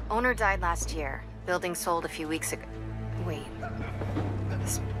 Owner died last year. Building sold a few weeks ago. Wait.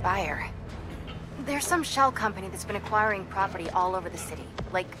 Spire. There's some shell company that's been acquiring property all over the city.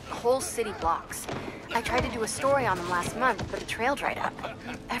 Like, whole city blocks. I tried to do a story on them last month, but the trail dried up.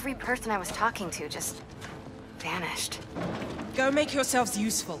 Every person I was talking to just... vanished. Go make yourselves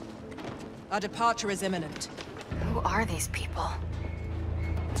useful. Our departure is imminent. Who are these people?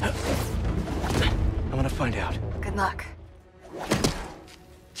 I'm gonna find out. Good luck.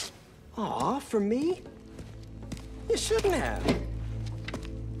 Aw, for me? You shouldn't have.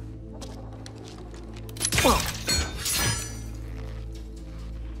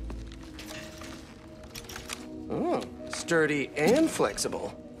 Oh, sturdy and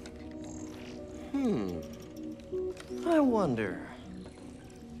flexible. I wonder.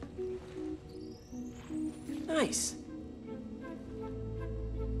 Nice.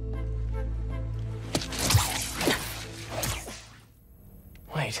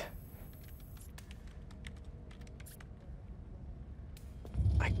 Wait.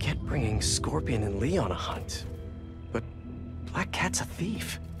 I get bringing Scorpion and Lee on a hunt, but Black Cat's a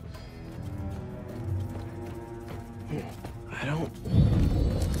thief. I don't...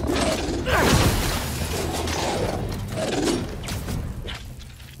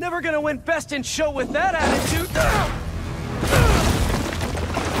 Never gonna win Best in Show with that attitude!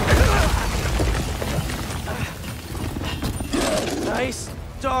 Nice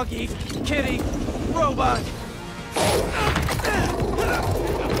doggy, kitty, robot.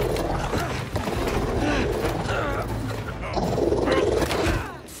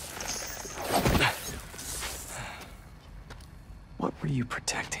 What were you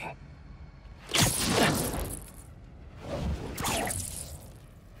protecting?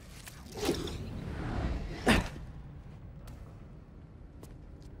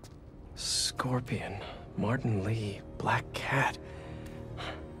 Scorpion, Martin Lee, Black Cat.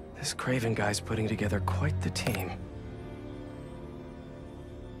 This Craven guy's putting together quite the team.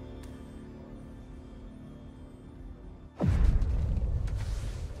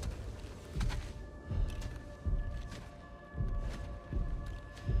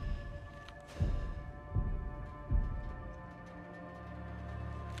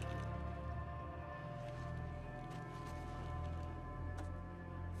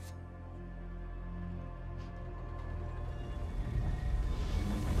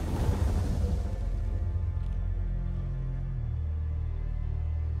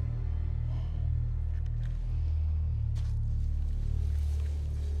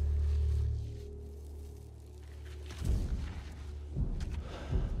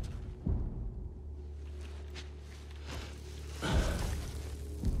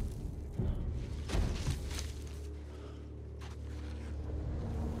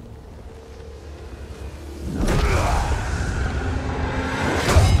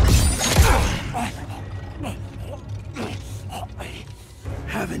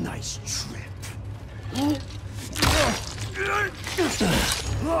 Have a nice trip.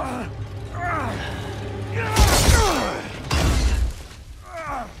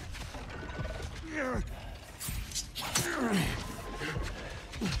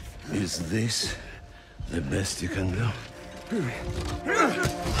 Is this the best you can do?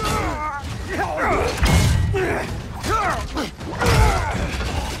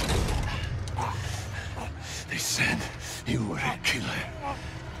 They said you were a killer.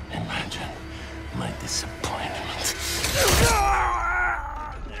 Imagine my disappointment.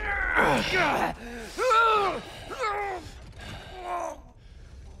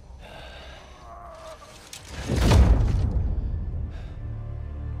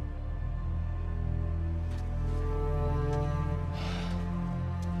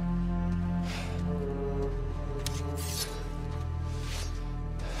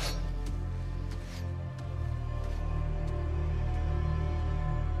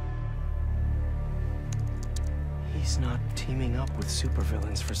 He's not teaming up with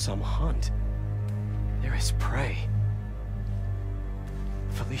supervillains for some hunt. They're his prey.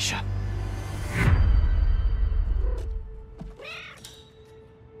 Felicia.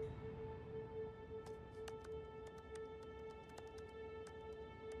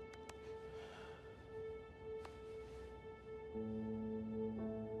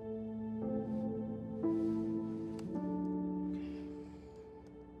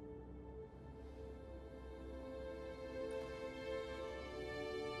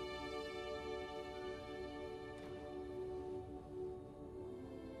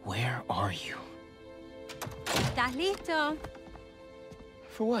 Where are you? ¿Estás listo?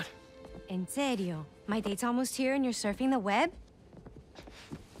 For what? En serio? My date's almost here and you're surfing the web?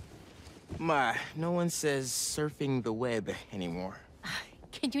 Ma, no one says surfing the web anymore.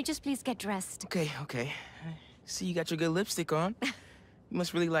 Can you just please get dressed? Okay, okay. See, you got your good lipstick on. You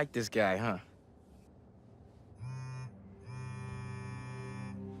must really like this guy, huh?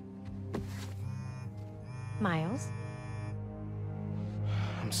 Miles?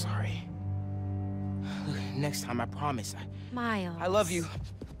 I'm sorry. Look, next time, I promise. Miles. I love you.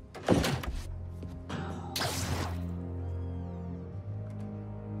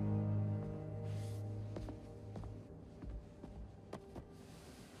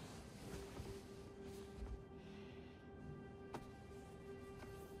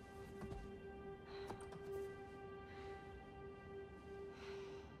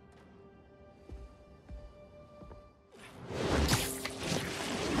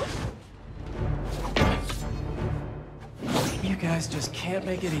 You guys just can't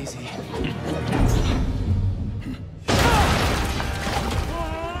make it easy.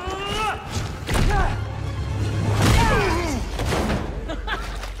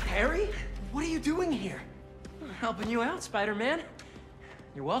 Harry? What are you doing here? Helping you out, Spider-Man.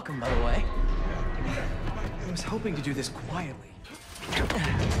 You're welcome, by the way. I was hoping to do this quietly.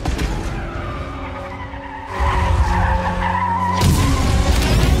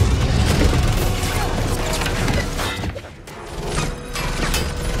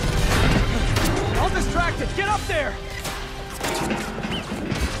 All distracted! Get up there!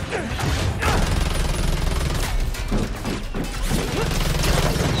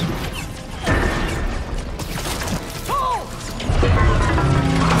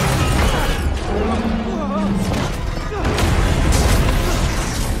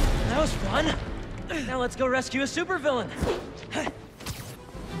 That was fun. Now let's go rescue a supervillain.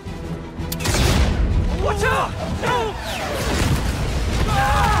 Watch out! No!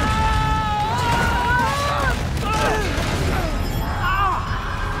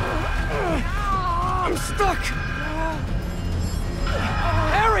 I'm stuck!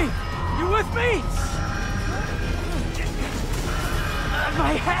 Harry! You with me?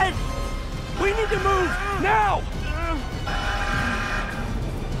 My head! We need to move! Now!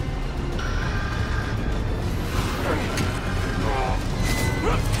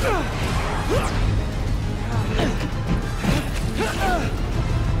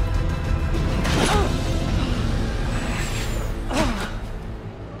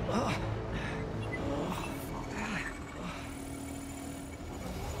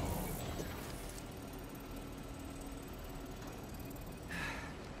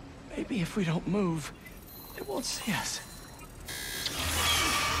 Maybe if we don't move, they won't see us.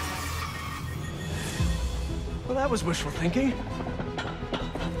 Well, that was wishful thinking.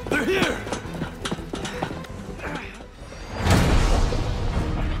 They're here!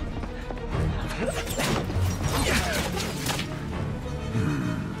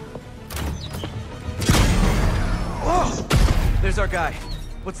 Whoa! There's our guy.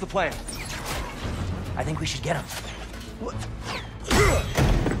 What's the plan? I think we should get him. What?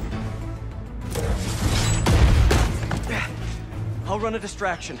 I'll run a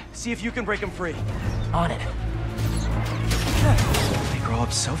distraction. See if you can break him free. On it. They grow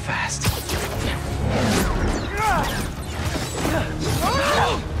up so fast.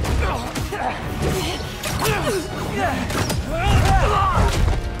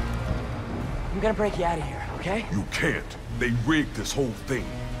 I'm gonna break you out of here, okay? You can't. They rigged this whole thing.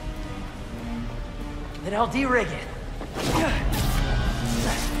 Then I'll de-rig it.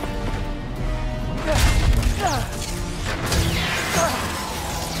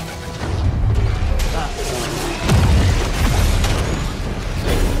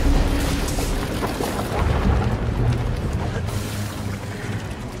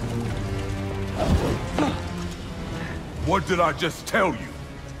 What did I just tell you?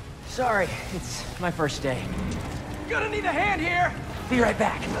 Sorry, it's my first day. Gonna need a hand here! Be right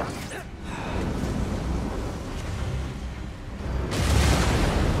back.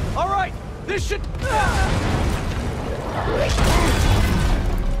 All right, this should...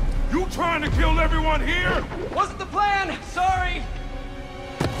 You trying to kill everyone here? Wasn't the plan! Sorry!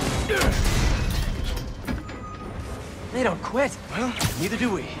 They don't quit. Well, neither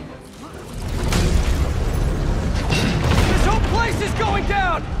do we. This whole place is going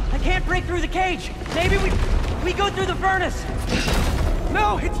down! I can't break through the cage. Maybe we go through the furnace.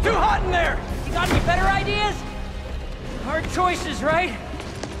 No, it's too hot in there! You got any better ideas? Hard choices, right?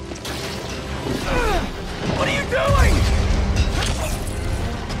 What are you doing?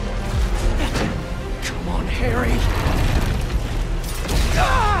 Come on, Harry.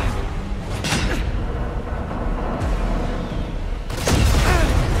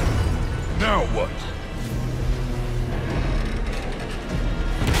 Now what?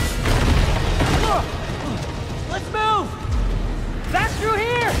 Let's move! Back through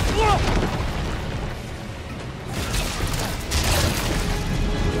here!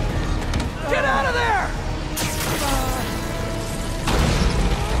 Get out of there!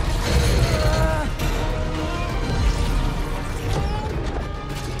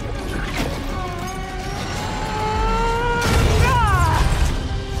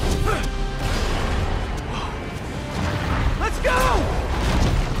 Let's go!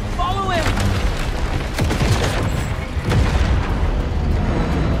 Follow him!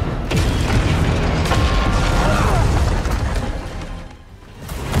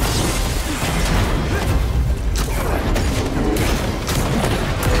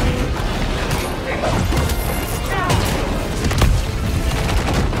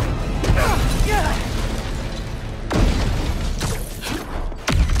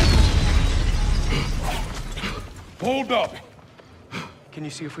 Hold up! Can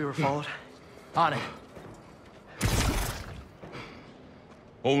you see if we were followed? On it.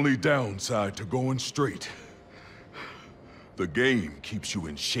 Only downside to going straight. The game keeps you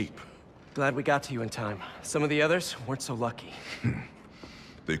in shape. Glad we got to you in time. Some of the others weren't so lucky.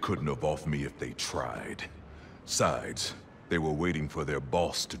 They couldn't have offed me if they tried. Besides, they were waiting for their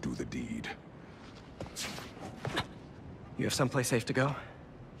boss to do the deed. You have someplace safe to go?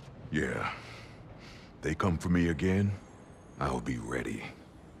 Yeah. They come for me again, I'll be ready.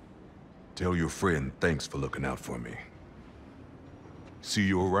 Tell your friend thanks for looking out for me. See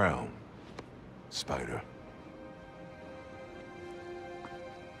you around, Spider.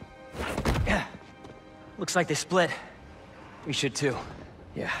 Looks like they split. We should too.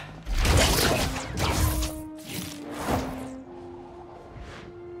 Yeah.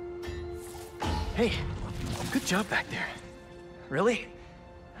 Hey, good job back there. Really?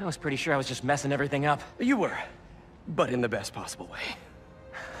 I was pretty sure I was just messing everything up. You were, but in the best possible way.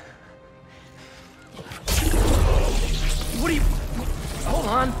 What are you... Hold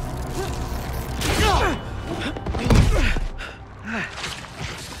on.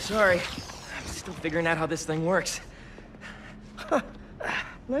 Sorry. I'm still figuring out how this thing works.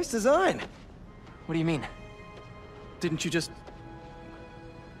 Nice design. What do you mean? Didn't you just...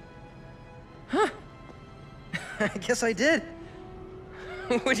 Huh? I guess I did.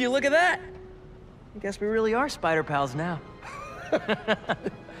 Would you look at that? I guess we really are spider pals now. I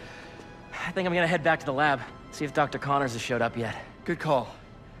think I'm gonna head back to the lab, see if Dr. Connors has showed up yet. Good call.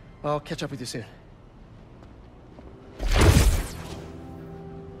 I'll catch up with you soon.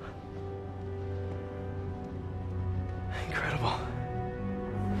 Incredible.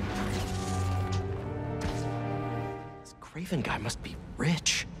 This Craven guy must be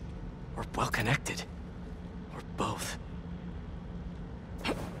rich, or well-connected, or both.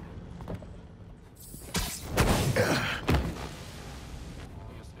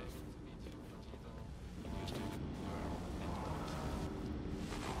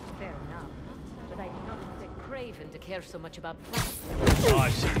 To care so much about plants. I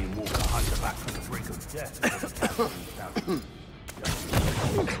seen him walk a hunter back from the brink of death.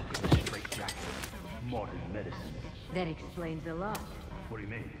 Modern medicine. That explains a lot. What do you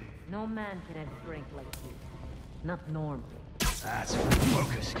mean? No man can have strength like you. Not normally. That's what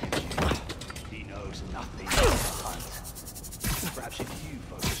focus gives you. He knows nothing about the hunt. Perhaps if you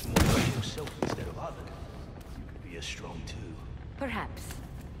focus more on yourself instead of others, you could be as strong too. Perhaps.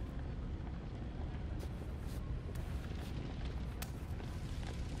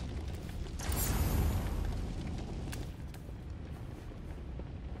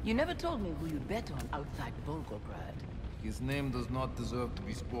 You never told me who you'd bet on outside Volgograd. His name does not deserve to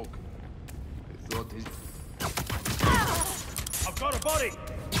be spoken. I thought his... I've got a body!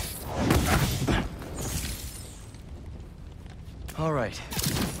 All right,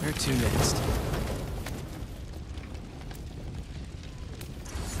 where to next?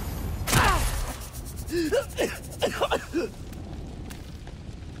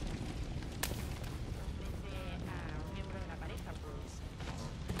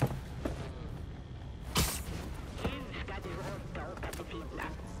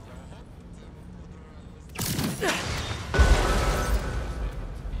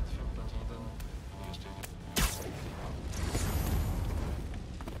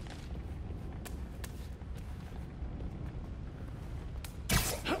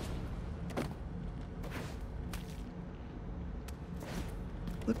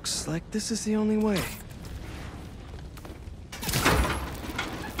 Looks like this is the only way.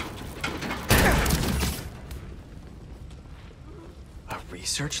 A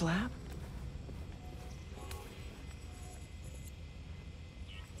research lab?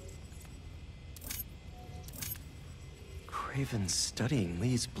 Craven's studying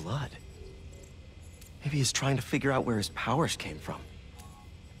Lee's blood. Maybe he's trying to figure out where his powers came from.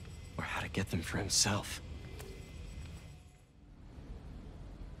 Or how to get them for himself.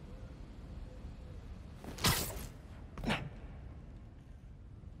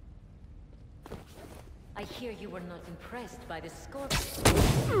 I hear you were not impressed by the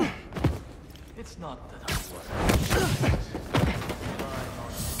scorpion. It's not that I wasn't.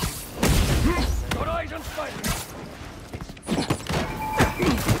 Got eyes on Spider-Man!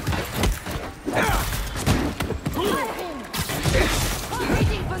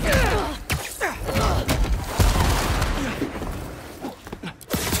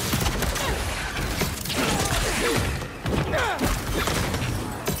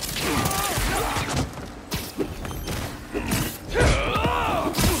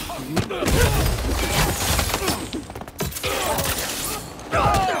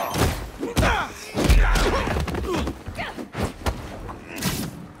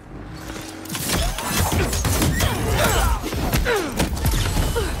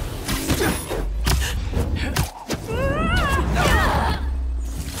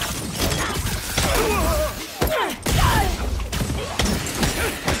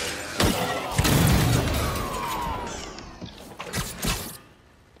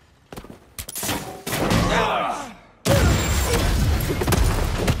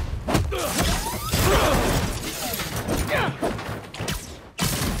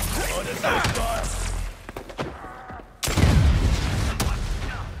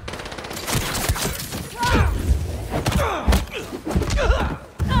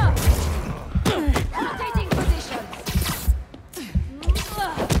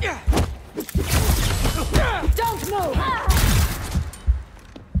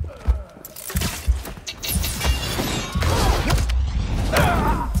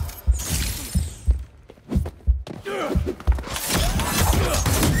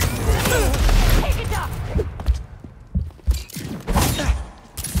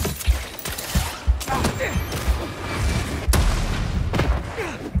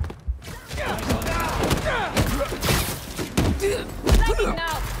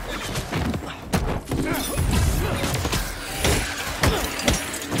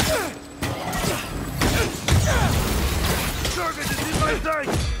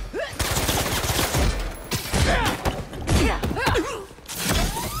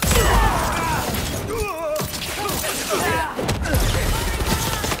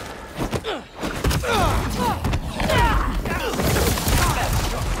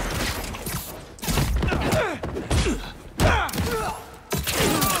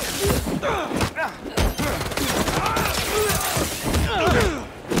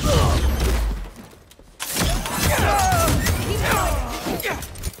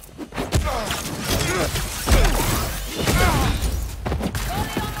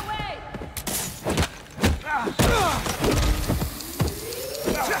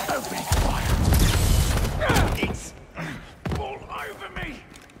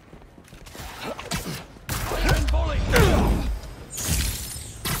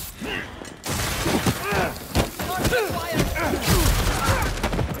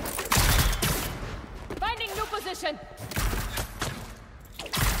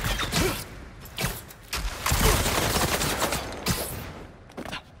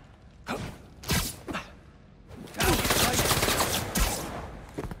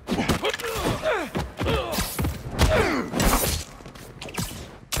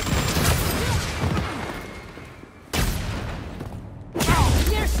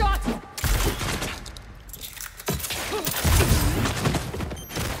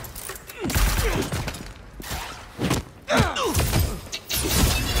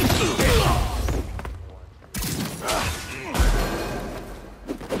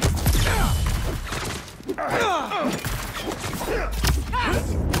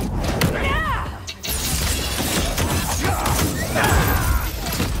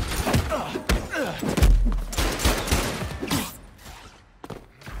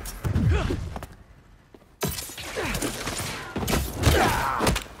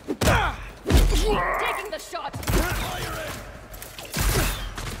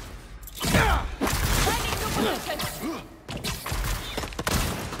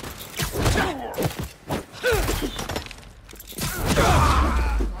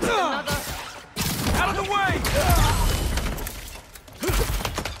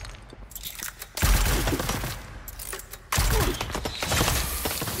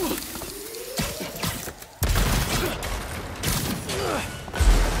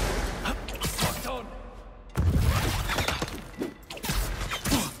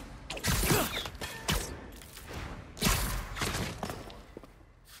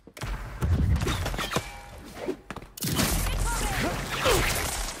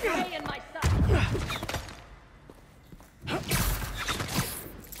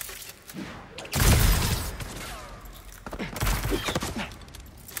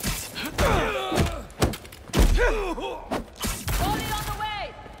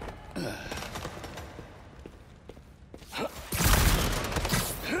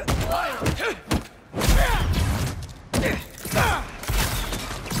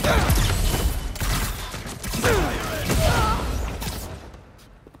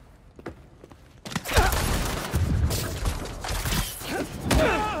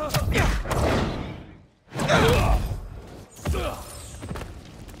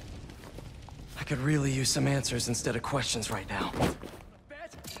 really use some answers instead of questions right now.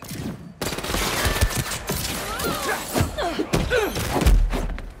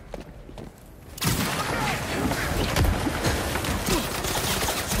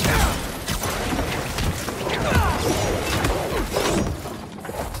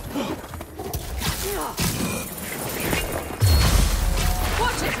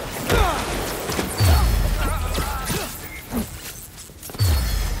 Watch it!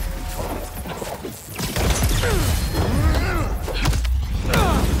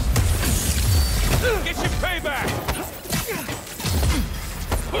 Get your payback!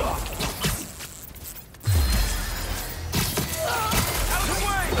 Out of the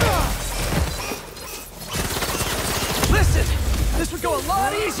way! Listen! This would go a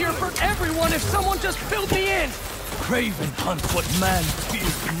lot easier for everyone if someone just filled me in! Craven hunts what man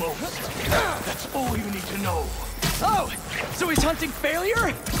fears the most. That's all you need to know. Oh! So he's hunting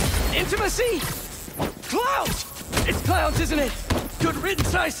failure? Intimacy? Clowns! It's clowns, isn't it? Good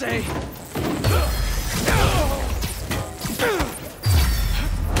riddance, I say!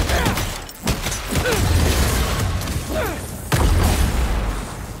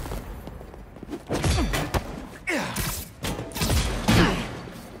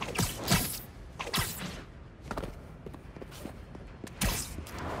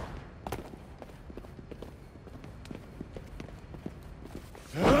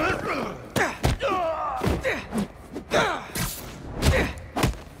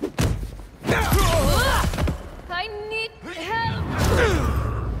 I need help!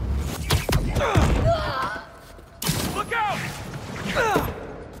 Look out!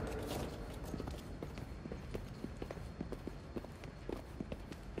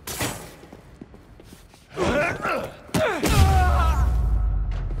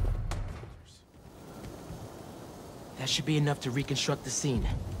 That should be enough to reconstruct the scene.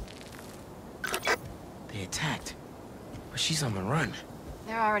 They attacked, but she's on the run.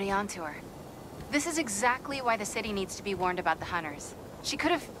 They're already onto her. This is exactly why the city needs to be warned about the hunters. She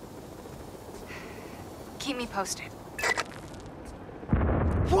could have... Keep me posted.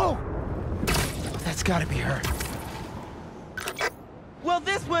 Whoa! That's gotta be her. Well,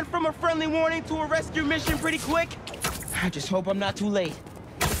 this went from a friendly warning to a rescue mission pretty quick. I just hope I'm not too late.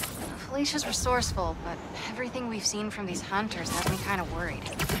 Felicia's resourceful, but everything we've seen from these hunters has me kind of worried.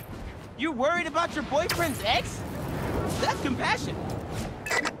 You're worried about your boyfriend's ex? That's compassion.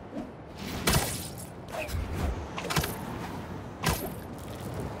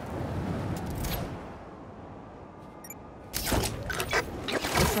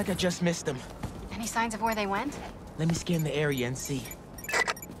 Looks like I just missed them. Any signs of where they went? Let me scan the area and see.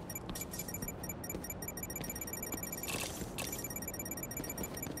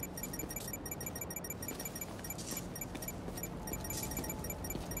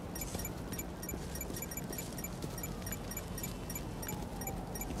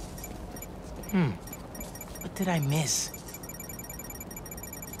 What did I miss?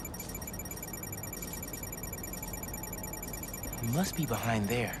 He must be behind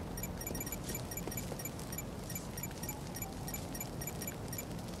there.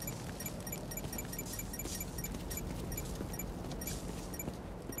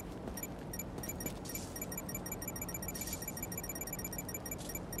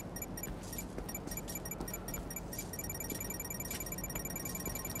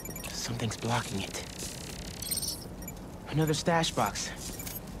 Something's blocking it. Another stash box.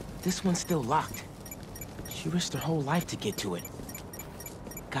 This one's still locked. She risked her whole life to get to it.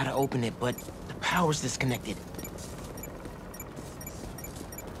 Gotta open it, but the power's disconnected.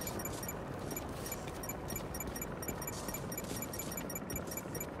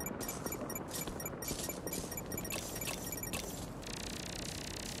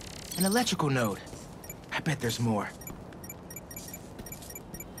 An electrical node. I bet there's more.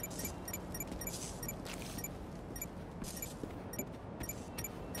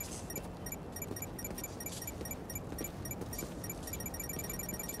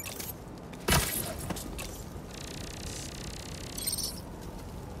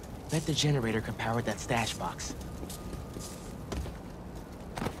 Bet the generator could power that stash box.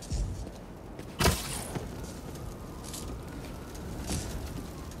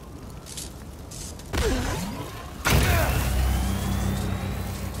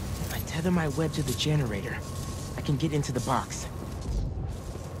 If I tether my web to the generator, I can get into the box.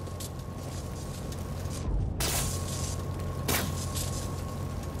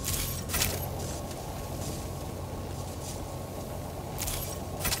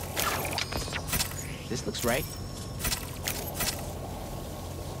 This looks right.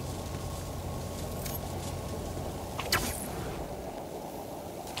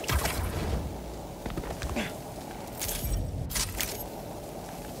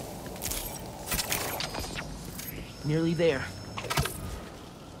 Nearly there.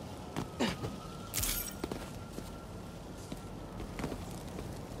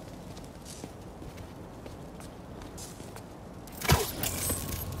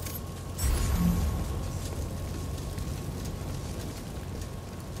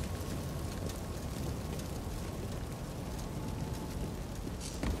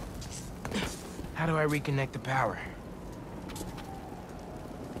 How do I reconnect the power?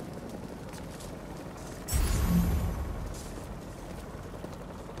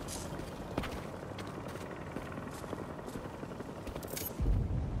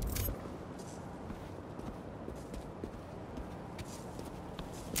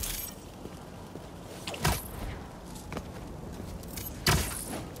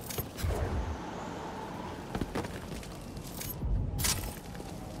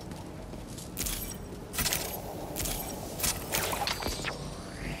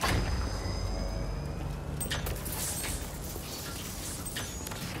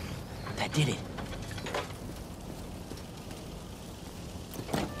 That did it.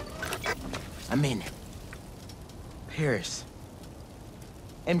 I'm in. Paris.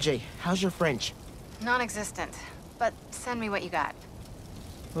 MJ, how's your French? Non-existent, but send me what you got.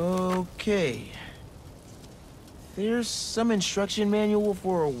 Okay. There's some instruction manual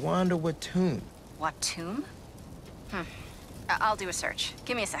for a Wanda Watoon. Watoon? I'll do a search.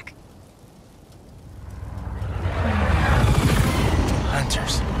 Give me a sec.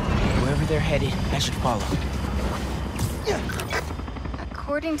 Hunters. Wherever they're headed, I should follow.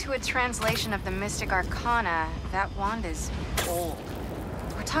 According to a translation of the Mystic Arcana, that wand is old.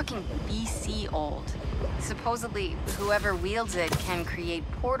 We're talking BC old. Supposedly, whoever wields it can create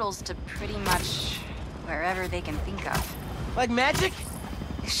portals to pretty much wherever they can think of. Like magic?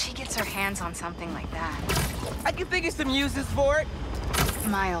 If she gets her hands on something like that... I can think of some uses for it.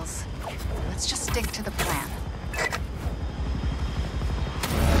 Miles, let's just stick to the plan.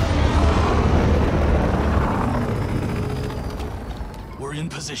 We're in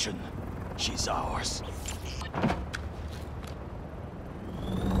position. She's ours.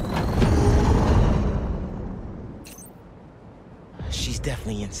 She's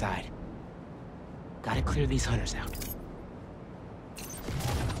definitely inside. Gotta clear these hunters out.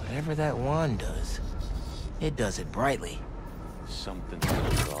 Whatever that wand does, it does it brightly. Something's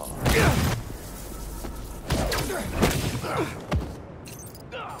wrong.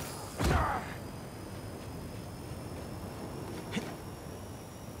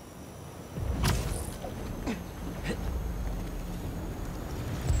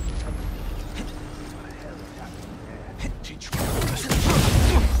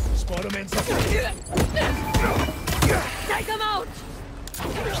 Spider-Man's up. Take him out!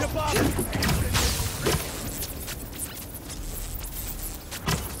 Ship up!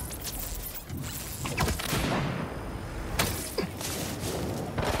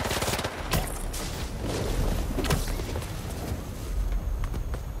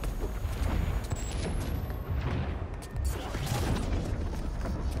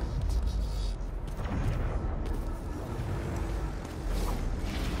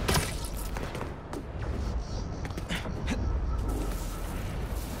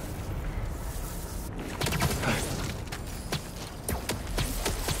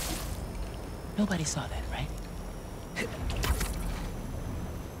 Nobody saw that, right?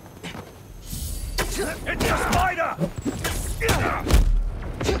 It's a spider!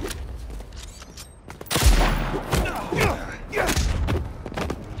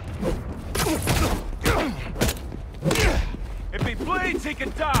 If he bleeds, he can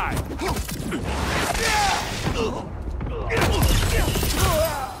die!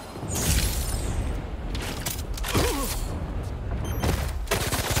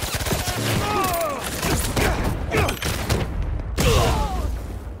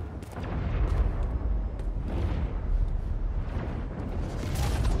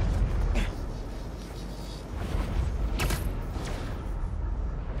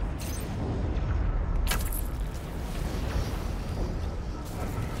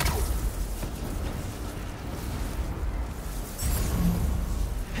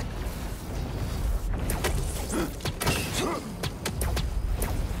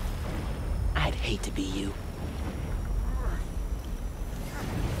 I'd hate to be you.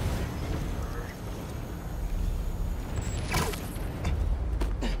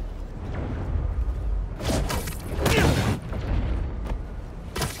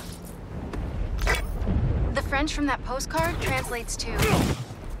 The French from that postcard translates to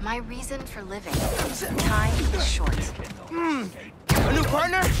my reason for living. Time is short. A new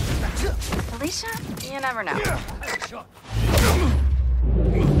partner? Alicia? You never know.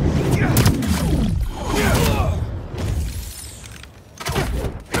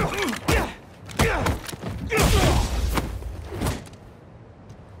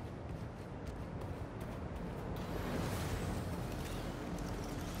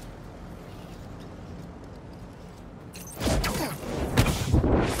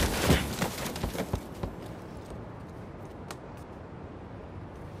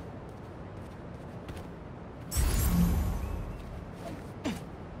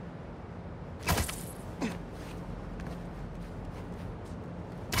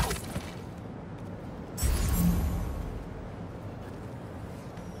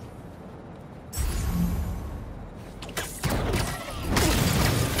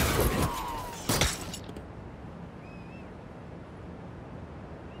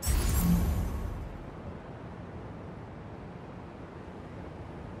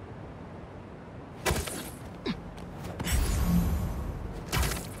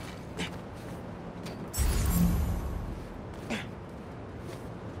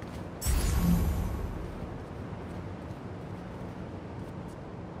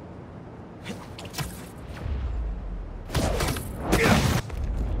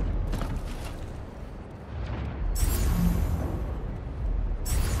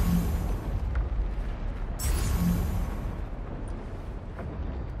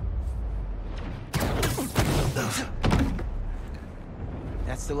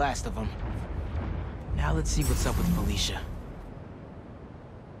 the last of them. Now let's see what's up with Felicia.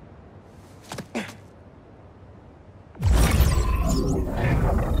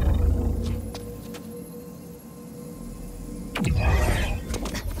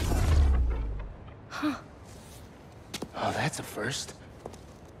 Huh. Oh, that's a first.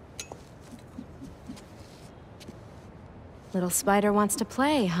 Little spider wants to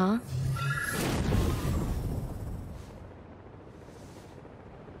play, huh?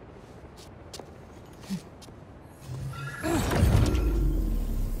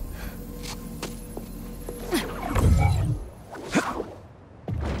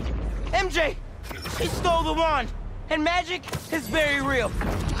 MJ! She stole the wand! And magic is very real.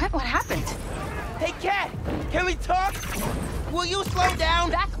 What happened? Hey, Cat! Can we talk? Will you slow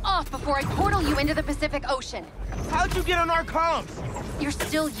down? Back off before I portal you into the Pacific Ocean. How'd you get on our comms? You're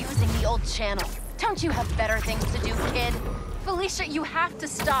still using the old channel. Don't you have better things to do, kid? Felicia, you have to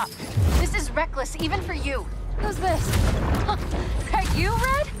stop. This is reckless, even for you. Who's this? Huh, that you,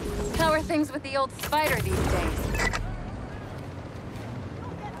 Red? How are things with the old spider these days?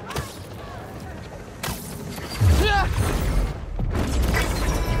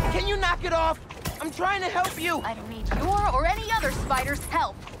 Can you knock it off? I'm trying to help you. I don't need your or any other spider's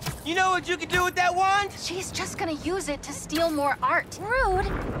help. You know what you can do with that wand? She's just gonna use it to steal more art. Rude.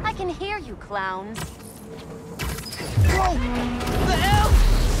 I can hear you, clowns. Whoa! The hell?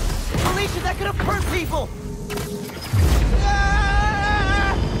 Alicia, that could have hurt people!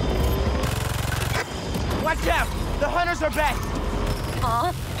 Ah! Watch out! The hunters are back!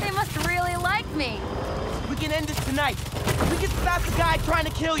 Aw, they must really like me. We can end this tonight. We can stop the guy trying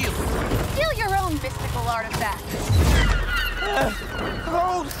to kill you. Steal your own mystical artifact.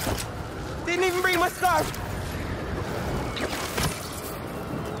 Cold! Didn't even bring my scarf!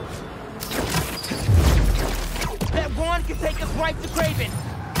 That wand can take us right to Craven!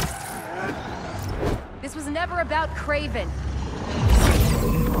 This was never about Craven.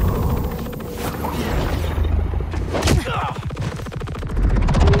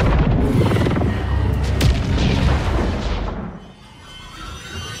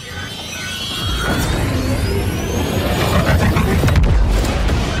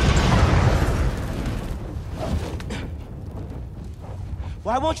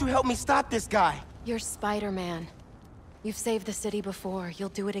 Why won't you help me stop this guy? You're Spider-Man. You've saved the city before. You'll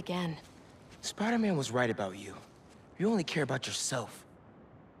do it again. Spider-Man was right about you. You only care about yourself.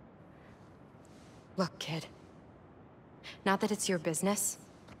 Look, kid. Not that it's your business.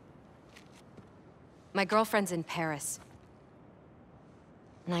 My girlfriend's in Paris.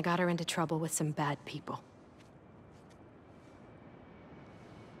 And I got her into trouble with some bad people.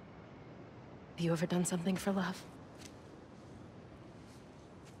 Have you ever done something for love?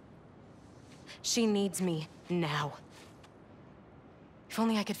 She needs me now. If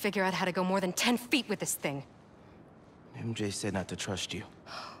only I could figure out how to go more than 10 feet with this thing. MJ said not to trust you.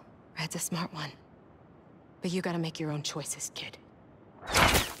 Red's a smart one. But you gotta make your own choices, kid.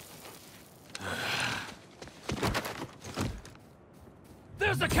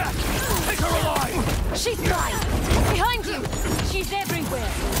 There's the cat! Take her alive! She's mine! Behind you! She's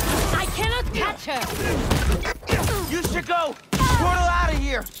everywhere! I cannot catch her! You should go! Portal out of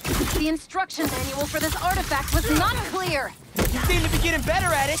here! The instruction manual for this artifact was not clear! You seem to be getting better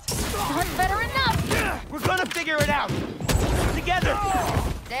at it! Not better enough! We're gonna figure it out! Together!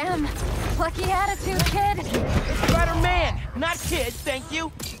 Damn. Plucky attitude, kid. Spider-Man, not kid, thank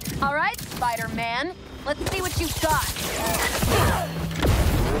you. All right, Spider-Man. Let's see what you've got.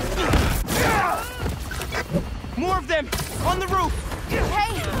 More of them! On the roof!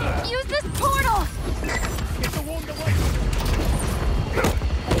 Hey! Use this portal! Get the wound away!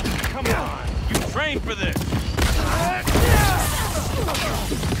 Come on! You trained for this!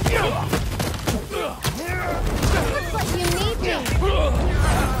 Looks like you need me!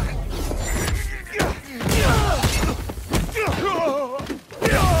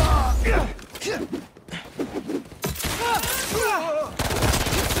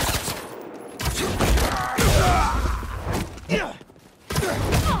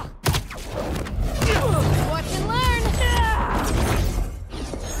 Watch and learn!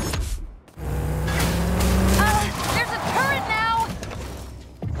 There's a turret now!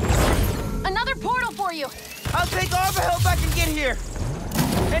 Another portal for you! I'll take all the help I can get here!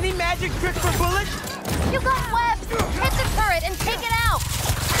 Any magic tricks for bullets? You got webs! Hit the turret and take it out!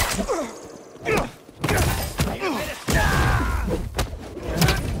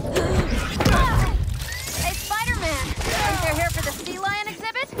 Hey, Spider-Man! Think they're here for the sea lion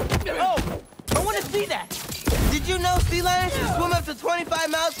exhibit? Oh! I want to see that! Did you know sea lions can swim up to 25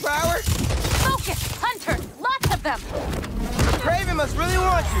 miles per hour? Focus! Hunter! Lots of them! Craven must really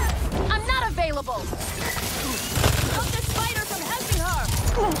want you. I'm not available. Stop the spider from helping her.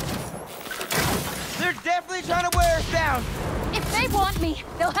 They're definitely trying to wear us down. If they want me,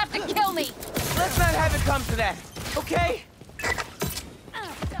 they'll have to kill me. Let's not have it come to that, okay?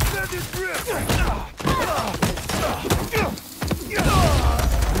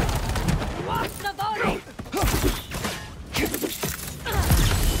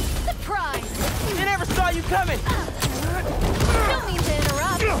 Surprise! They never saw you coming. Don't mean to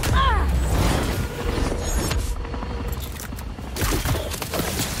interrupt.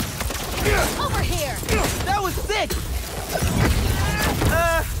 Over here. That was sick.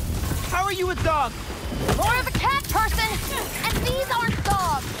 How are you with dogs? More of a cat person, and these aren't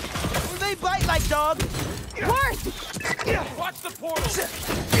dogs. They bite like dogs. Worse. Watch the portal!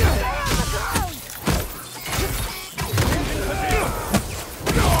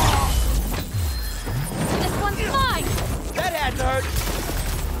 This one's mine. That had to hurt.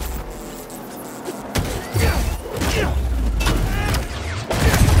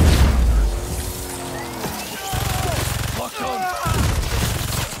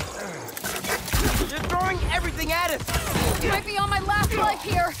 They're throwing everything at us. You might be on my last life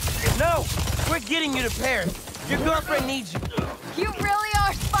here. No, we're getting you to Paris. Your girlfriend needs you. You really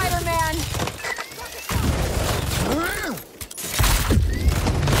are Spider-Man.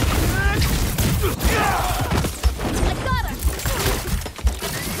 I got her.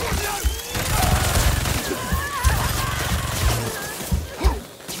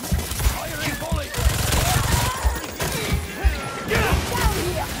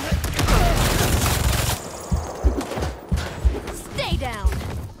 Stay down.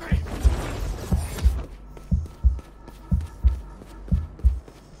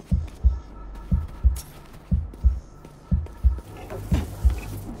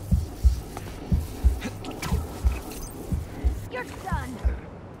 You're done.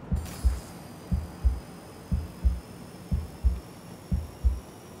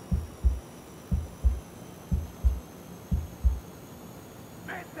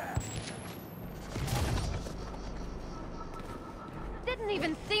 Didn't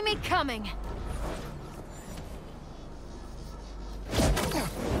even see me coming.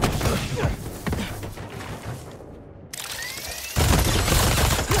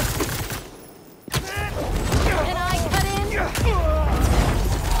 Can I cut in?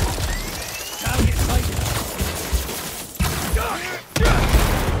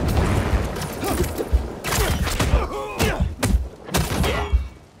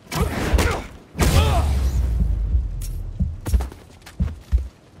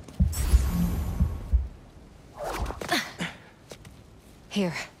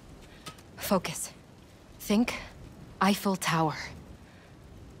 Here. Focus. Think Eiffel Tower.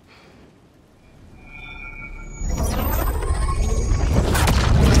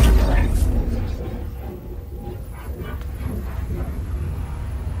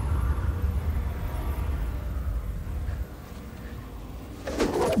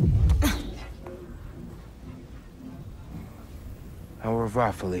 Au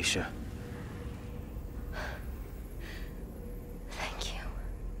revoir, Felicia. Thank you.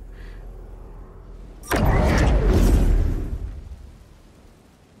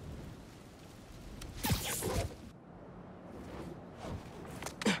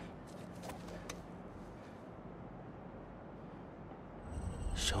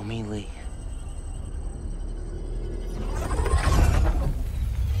 Show me Lee.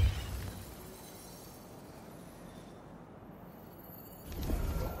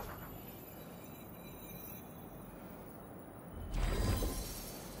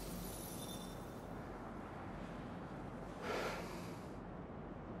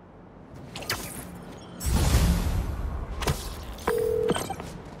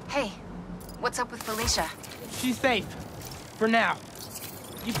 Hey, what's up with Felicia? She's safe. For now.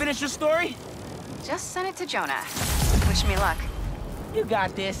 You finished your story? Just sent it to Jonah. Wish me luck. You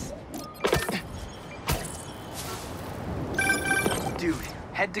got this. Dude,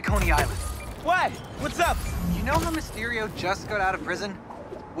 head to Coney Island. What? What's up? You know how Mysterio just got out of prison?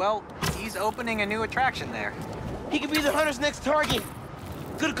 Well, he's opening a new attraction there. He could be the Hunter's next target.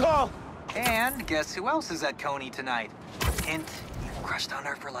 Good call. And guess who else is at Coney tonight? Hint, you crushed on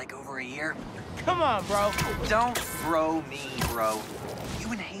her for like over a year. Come on, bro. Don't bro me, bro.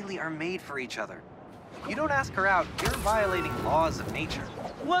 You and Haley are made for each other. You don't ask her out, you're violating laws of nature.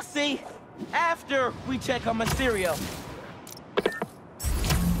 We'll see. After we check on Mysterio.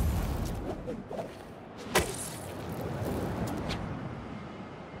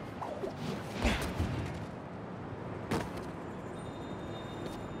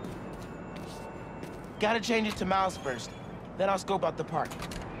 Gotta change it to Miles first. Then I'll scope out the park.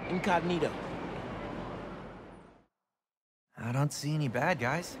 Incognito. I don't see any bad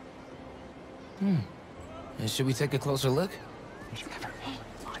guys. Should we take a closer look?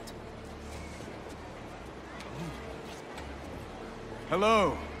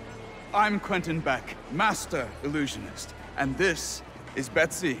 Hello, I'm Quentin Beck, Master Illusionist. And this is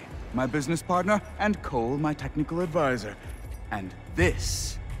Betsy, my business partner, and Cole, my technical advisor. And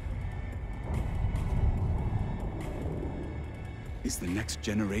this is the next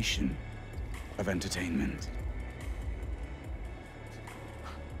generation of entertainment.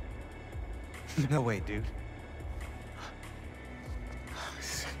 No way, dude.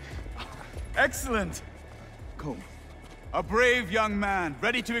 Excellent! Cole, a brave young man,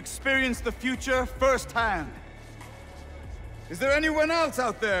 ready to experience the future firsthand. Is there anyone else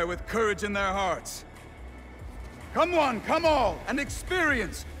out there with courage in their hearts? Come one, come all, and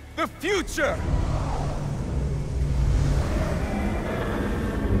experience the future!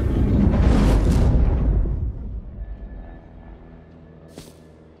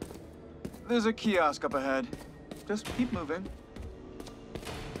 There's a kiosk up ahead. Just keep moving.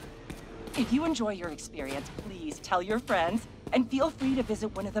 If you enjoy your experience, please tell your friends, and feel free to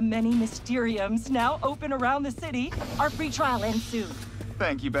visit one of the many Mysteriums now open around the city. Our free trial ends soon.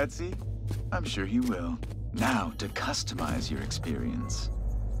 Thank you, Betsy. I'm sure he will. Now, to customize your experience.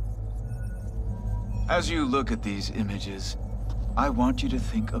 As you look at these images, I want you to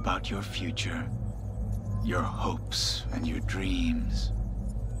think about your future, your hopes and your dreams.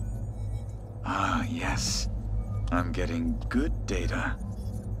 Ah, yes. I'm getting good data.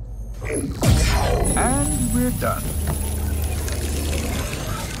 And we're done.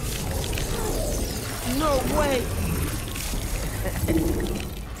 No way!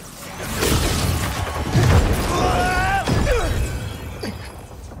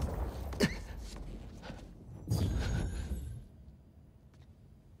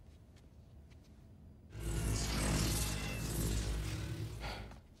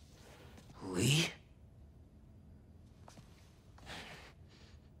 Lee?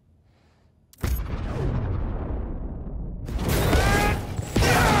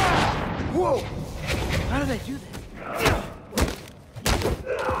 Whoa! How did I do that?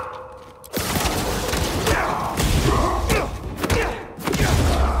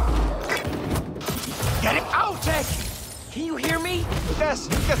 Get it out! Tech! Can you hear me? Yes,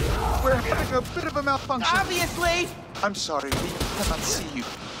 we're having a bit of a malfunction. Obviously! I'm sorry, we cannot see you.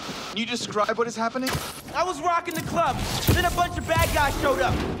 Can you describe what is happening? I was rocking the club, then a bunch of bad guys showed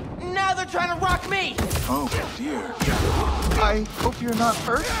up. Now they're trying to rock me! Oh, dear. I hope you're not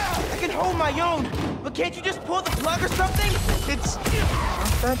hurt. I can hold my own, but can't you just pull the plug or something? It's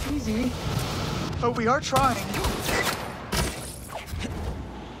not that easy. But we are trying.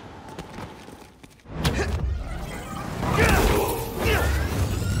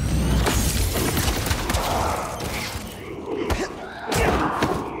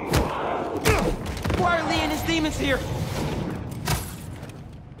 Why are Lee and his demons here?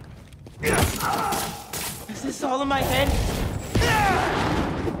 Is this all in my head?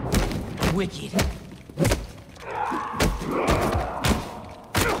 Wicked.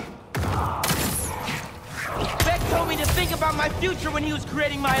 Beck told me to think about my future when he was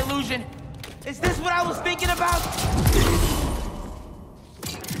creating my illusion. Is this what I was thinking about?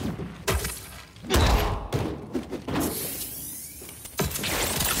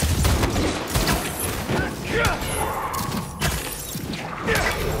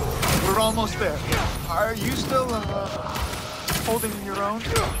 We're almost there. Are you still, holding your own?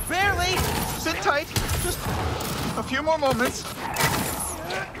 Barely! Sit tight. Just a few more moments.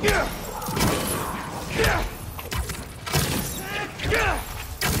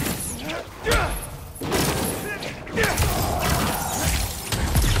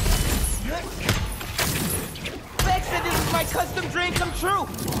 Beck said this is my custom dream come true.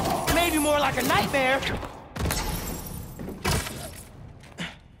 Maybe more like a nightmare.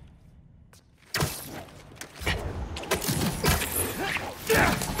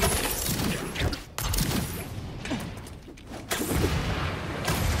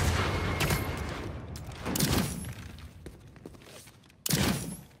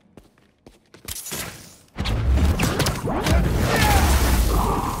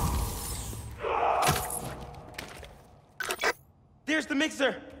 There's the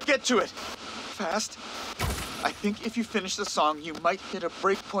mixer. Get to it. Fast. I think if you finish the song, you might hit a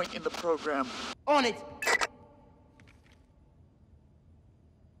break point in the program. On it.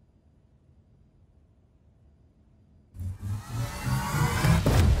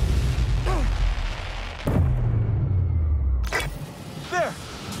 There.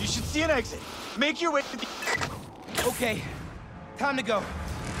 You should see an exit. Make your way to the... Okay, Time to go.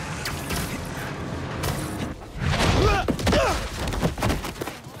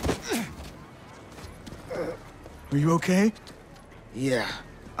 Are you okay? Yeah.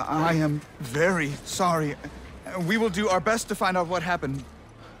 I am very sorry. We will do our best to find out what happened.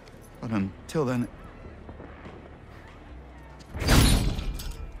 But until then...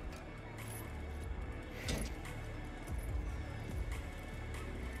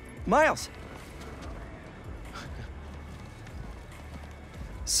 Miles!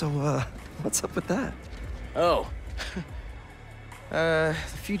 So, what's up with that? Oh. The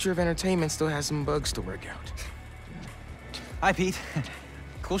future of entertainment still has some bugs to work out. Hi, Pete.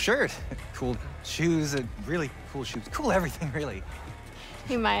 Cool shirt. Cool shoes. Really cool shoes. Cool everything, really.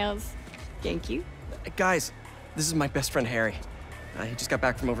 Hey, Miles. Thank you. Guys, this is my best friend, Harry. He just got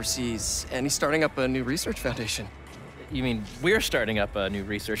back from overseas, and he's starting up a new research foundation. You mean we're starting up a new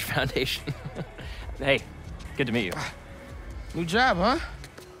research foundation? Hey, good to meet you. New job, huh?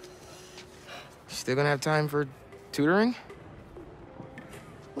 Still gonna have time for tutoring?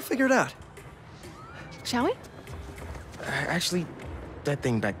 We'll figure it out. Shall we? Actually, that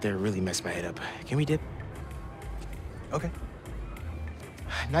thing back there really messed my head up. Can we dip? Okay.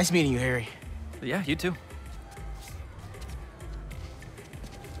 Nice meeting you, Harry. Yeah, you too.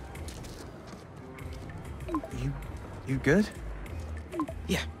 You good?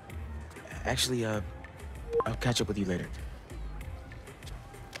 Yeah. Actually, I'll catch up with you later.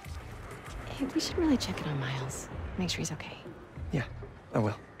 Hey, we should really check in on Miles. Make sure he's okay. Yeah, I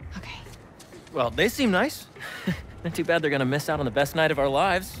will. Okay. Well, they seem nice. Not too bad they're gonna miss out on the best night of our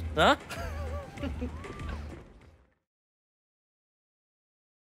lives, huh?